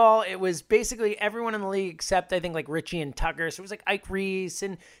Zoom call. It was basically everyone in the league except I think like Richie and Tucker. So it was like Ike Reese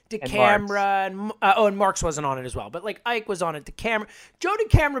and DeCamera and Marks wasn't on it as well. But like Ike was on it. Joe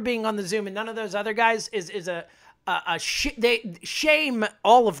DeCamera being on the Zoom and none of those other guys is they shame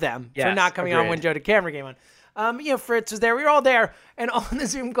all of them for not coming on when Joe DeCamera came on. Fritz was there. We were all there. And on the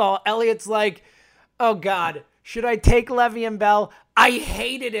Zoom call, Elliot's like, oh God, should I take Le'Veon Bell? I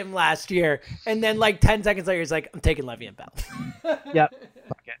hated him last year. And then like 10 seconds later, he's like, I'm taking Le'Veon Bell. Yep.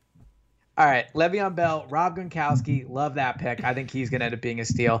 Okay. All right. Le'Veon Bell, Rob Gronkowski. Love that pick. I think he's going to end up being a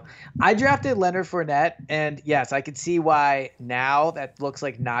steal. I drafted Leonard Fournette. And yes, I could see why now that looks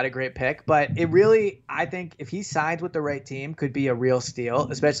like not a great pick. But it really, I think if he signs with the right team, could be a real steal,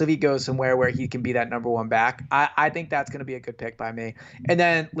 especially if he goes somewhere where he can be that number one back. I think that's going to be a good pick by me. And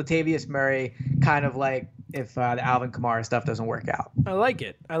then Latavius Murray, kind of like, if the Alvin Kamara stuff doesn't work out. I like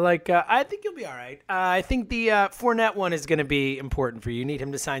it. I think you'll be all right. I think the Fournette one is going to be important for you. You need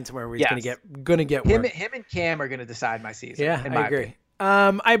him to sign somewhere where he's going to get work. Him and Cam are going to decide my season. Yeah, I agree.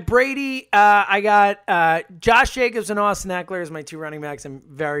 I got Josh Jacobs and Austin Eckler as my two running backs. I'm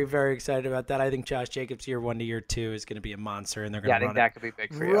very, very excited about that. I think Josh Jacobs year 1 to year 2 is going to be a monster, and they're going to that could be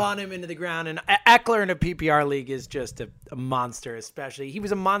big for you. Run him into the ground. And Eckler in a PPR league is just a monster, especially. He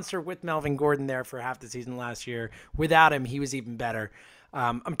was a monster with Melvin Gordon there for half the season last year. Without him, he was even better.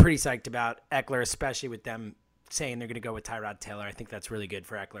 I'm pretty psyched about Eckler, especially with them saying they're going to go with Tyrod Taylor. I think that's really good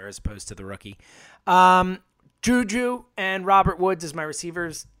for Eckler as opposed to the rookie. Juju and Robert Woods as my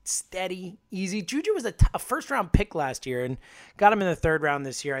receivers. Steady, easy. Juju was a first-round pick last year and got him in the third round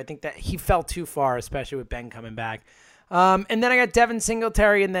this year. I think that he fell too far, especially with Ben coming back. And then I got Devin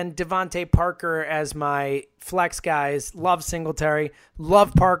Singletary and then Devontae Parker as my flex guys. Love Singletary.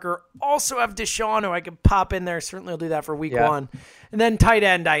 Love Parker. Also have Deshaun, who I could pop in there. Certainly will do that for week 1. And then tight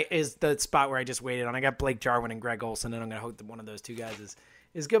end is the spot where I just waited on. I got Blake Jarwin and Greg Olsen, and I'm going to hope that one of those two guys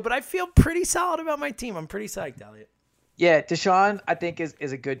is good. But I feel pretty solid about my team. I'm pretty psyched, Elliot. Yeah, Deshaun, I think, is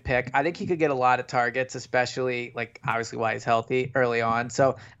a good pick. I think he could get a lot of targets, especially, like, obviously while he's healthy early on.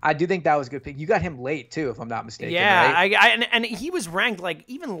 So I do think that was a good pick. You got him late, too, if I'm not mistaken. Yeah, right? And he was ranked, like,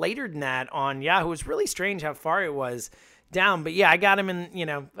 even later than that on Yahoo. It was really strange how far it was down. But, yeah, I got him in,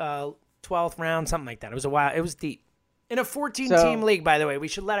 12th round, something like that. It was a while. It was deep. In a 14-team league, by the way. We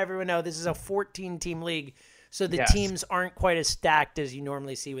should let everyone know this is a 14-team league. So the teams aren't quite as stacked as you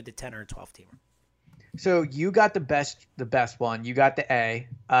normally see with the 10 or 12-teamer. So you got the best one. You got the A.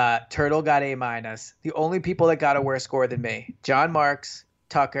 Turtle got A-. The only people that got a worse score than me, John Marks,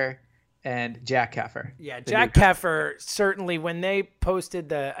 Tucker, and Jack Keffer. Yeah, Jack Keffer, certainly when they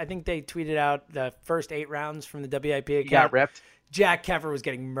posted I think they tweeted out the first 8 rounds from the WIP account. He got ripped. Jack Keffer was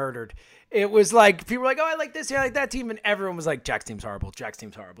getting murdered. It was like, people were like, oh, I like this, I like that team. And everyone was like, Jack's team's horrible.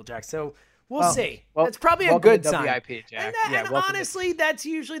 So we'll see. That's probably a good sign. WIP, Jack. And honestly, that's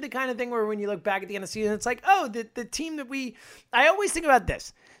usually the kind of thing where when you look back at the end of the season, it's like, oh, the team that I always think about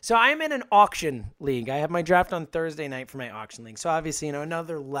this. So I'm in an auction league. I have my draft on Thursday night for my auction league. So obviously,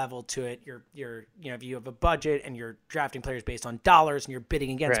 another level to it. You're if you have a budget and you're drafting players based on dollars and you're bidding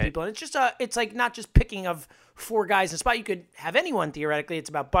against people. And it's just it's like not just picking of 4 guys in a spot. You could have anyone theoretically. It's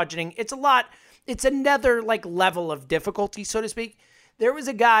about budgeting. It's a lot. It's another like level of difficulty, so to speak. There was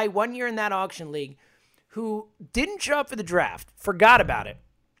a guy 1 year in that auction league who didn't show up for the draft, forgot about it.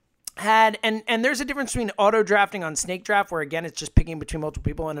 And there's a difference between auto drafting on Snake Draft, where again it's just picking between multiple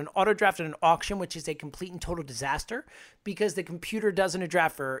people, and an auto draft in an auction, which is a complete and total disaster because the computer doesn't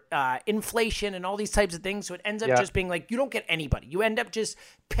draft for inflation and all these types of things. So it ends up just being like you don't get anybody. You end up just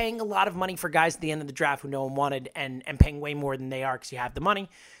paying a lot of money for guys at the end of the draft who no one wanted, and paying way more than they are because you have the money.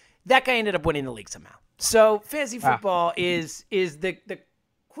 That guy ended up winning the league somehow. So fantasy football is the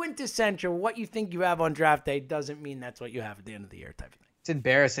quintessential. What you think you have on draft day doesn't mean that's what you have at the end of the year type of thing. It's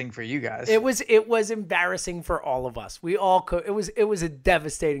embarrassing for you guys. It was embarrassing for all of us. We all could. It was a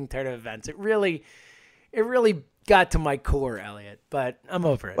devastating turn of events. It really got to my core, Elliot. But I'm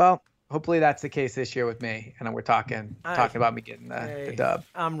over it. Well, hopefully that's the case this year with me, and we're talking about me getting the dub.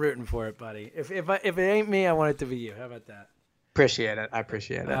 I'm rooting for it, buddy. If it ain't me, I want it to be you. How about that? Appreciate it. I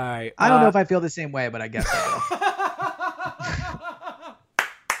appreciate it. All right. I don't know if I feel the same way, but I guess I will.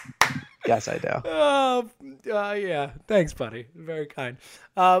 Yes, I do. Yeah. Thanks, buddy. Very kind.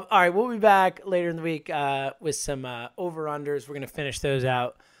 All right. We'll be back later in the week with some over-unders. We're going to finish those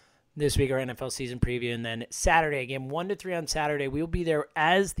out this week, our NFL season preview. And then Saturday, again, 1 to 3 on Saturday. We'll be there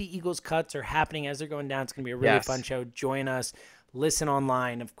as the Eagles cuts are happening, as they're going down. It's going to be a really fun show. Join us. Listen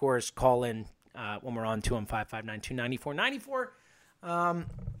online. Of course, call in when we're on 215-592-9494.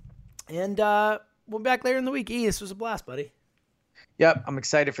 And we'll be back later in the week. This was a blast, buddy. Yep, I'm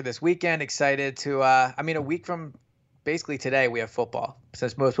excited for this weekend. Excited to, a week from basically today we have football,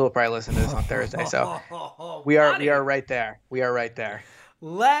 since most people probably listen to this on Thursday. So we are right there. We are right there.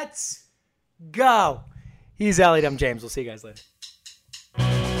 Let's go. He's Elliot. I'm James. We'll see you guys later.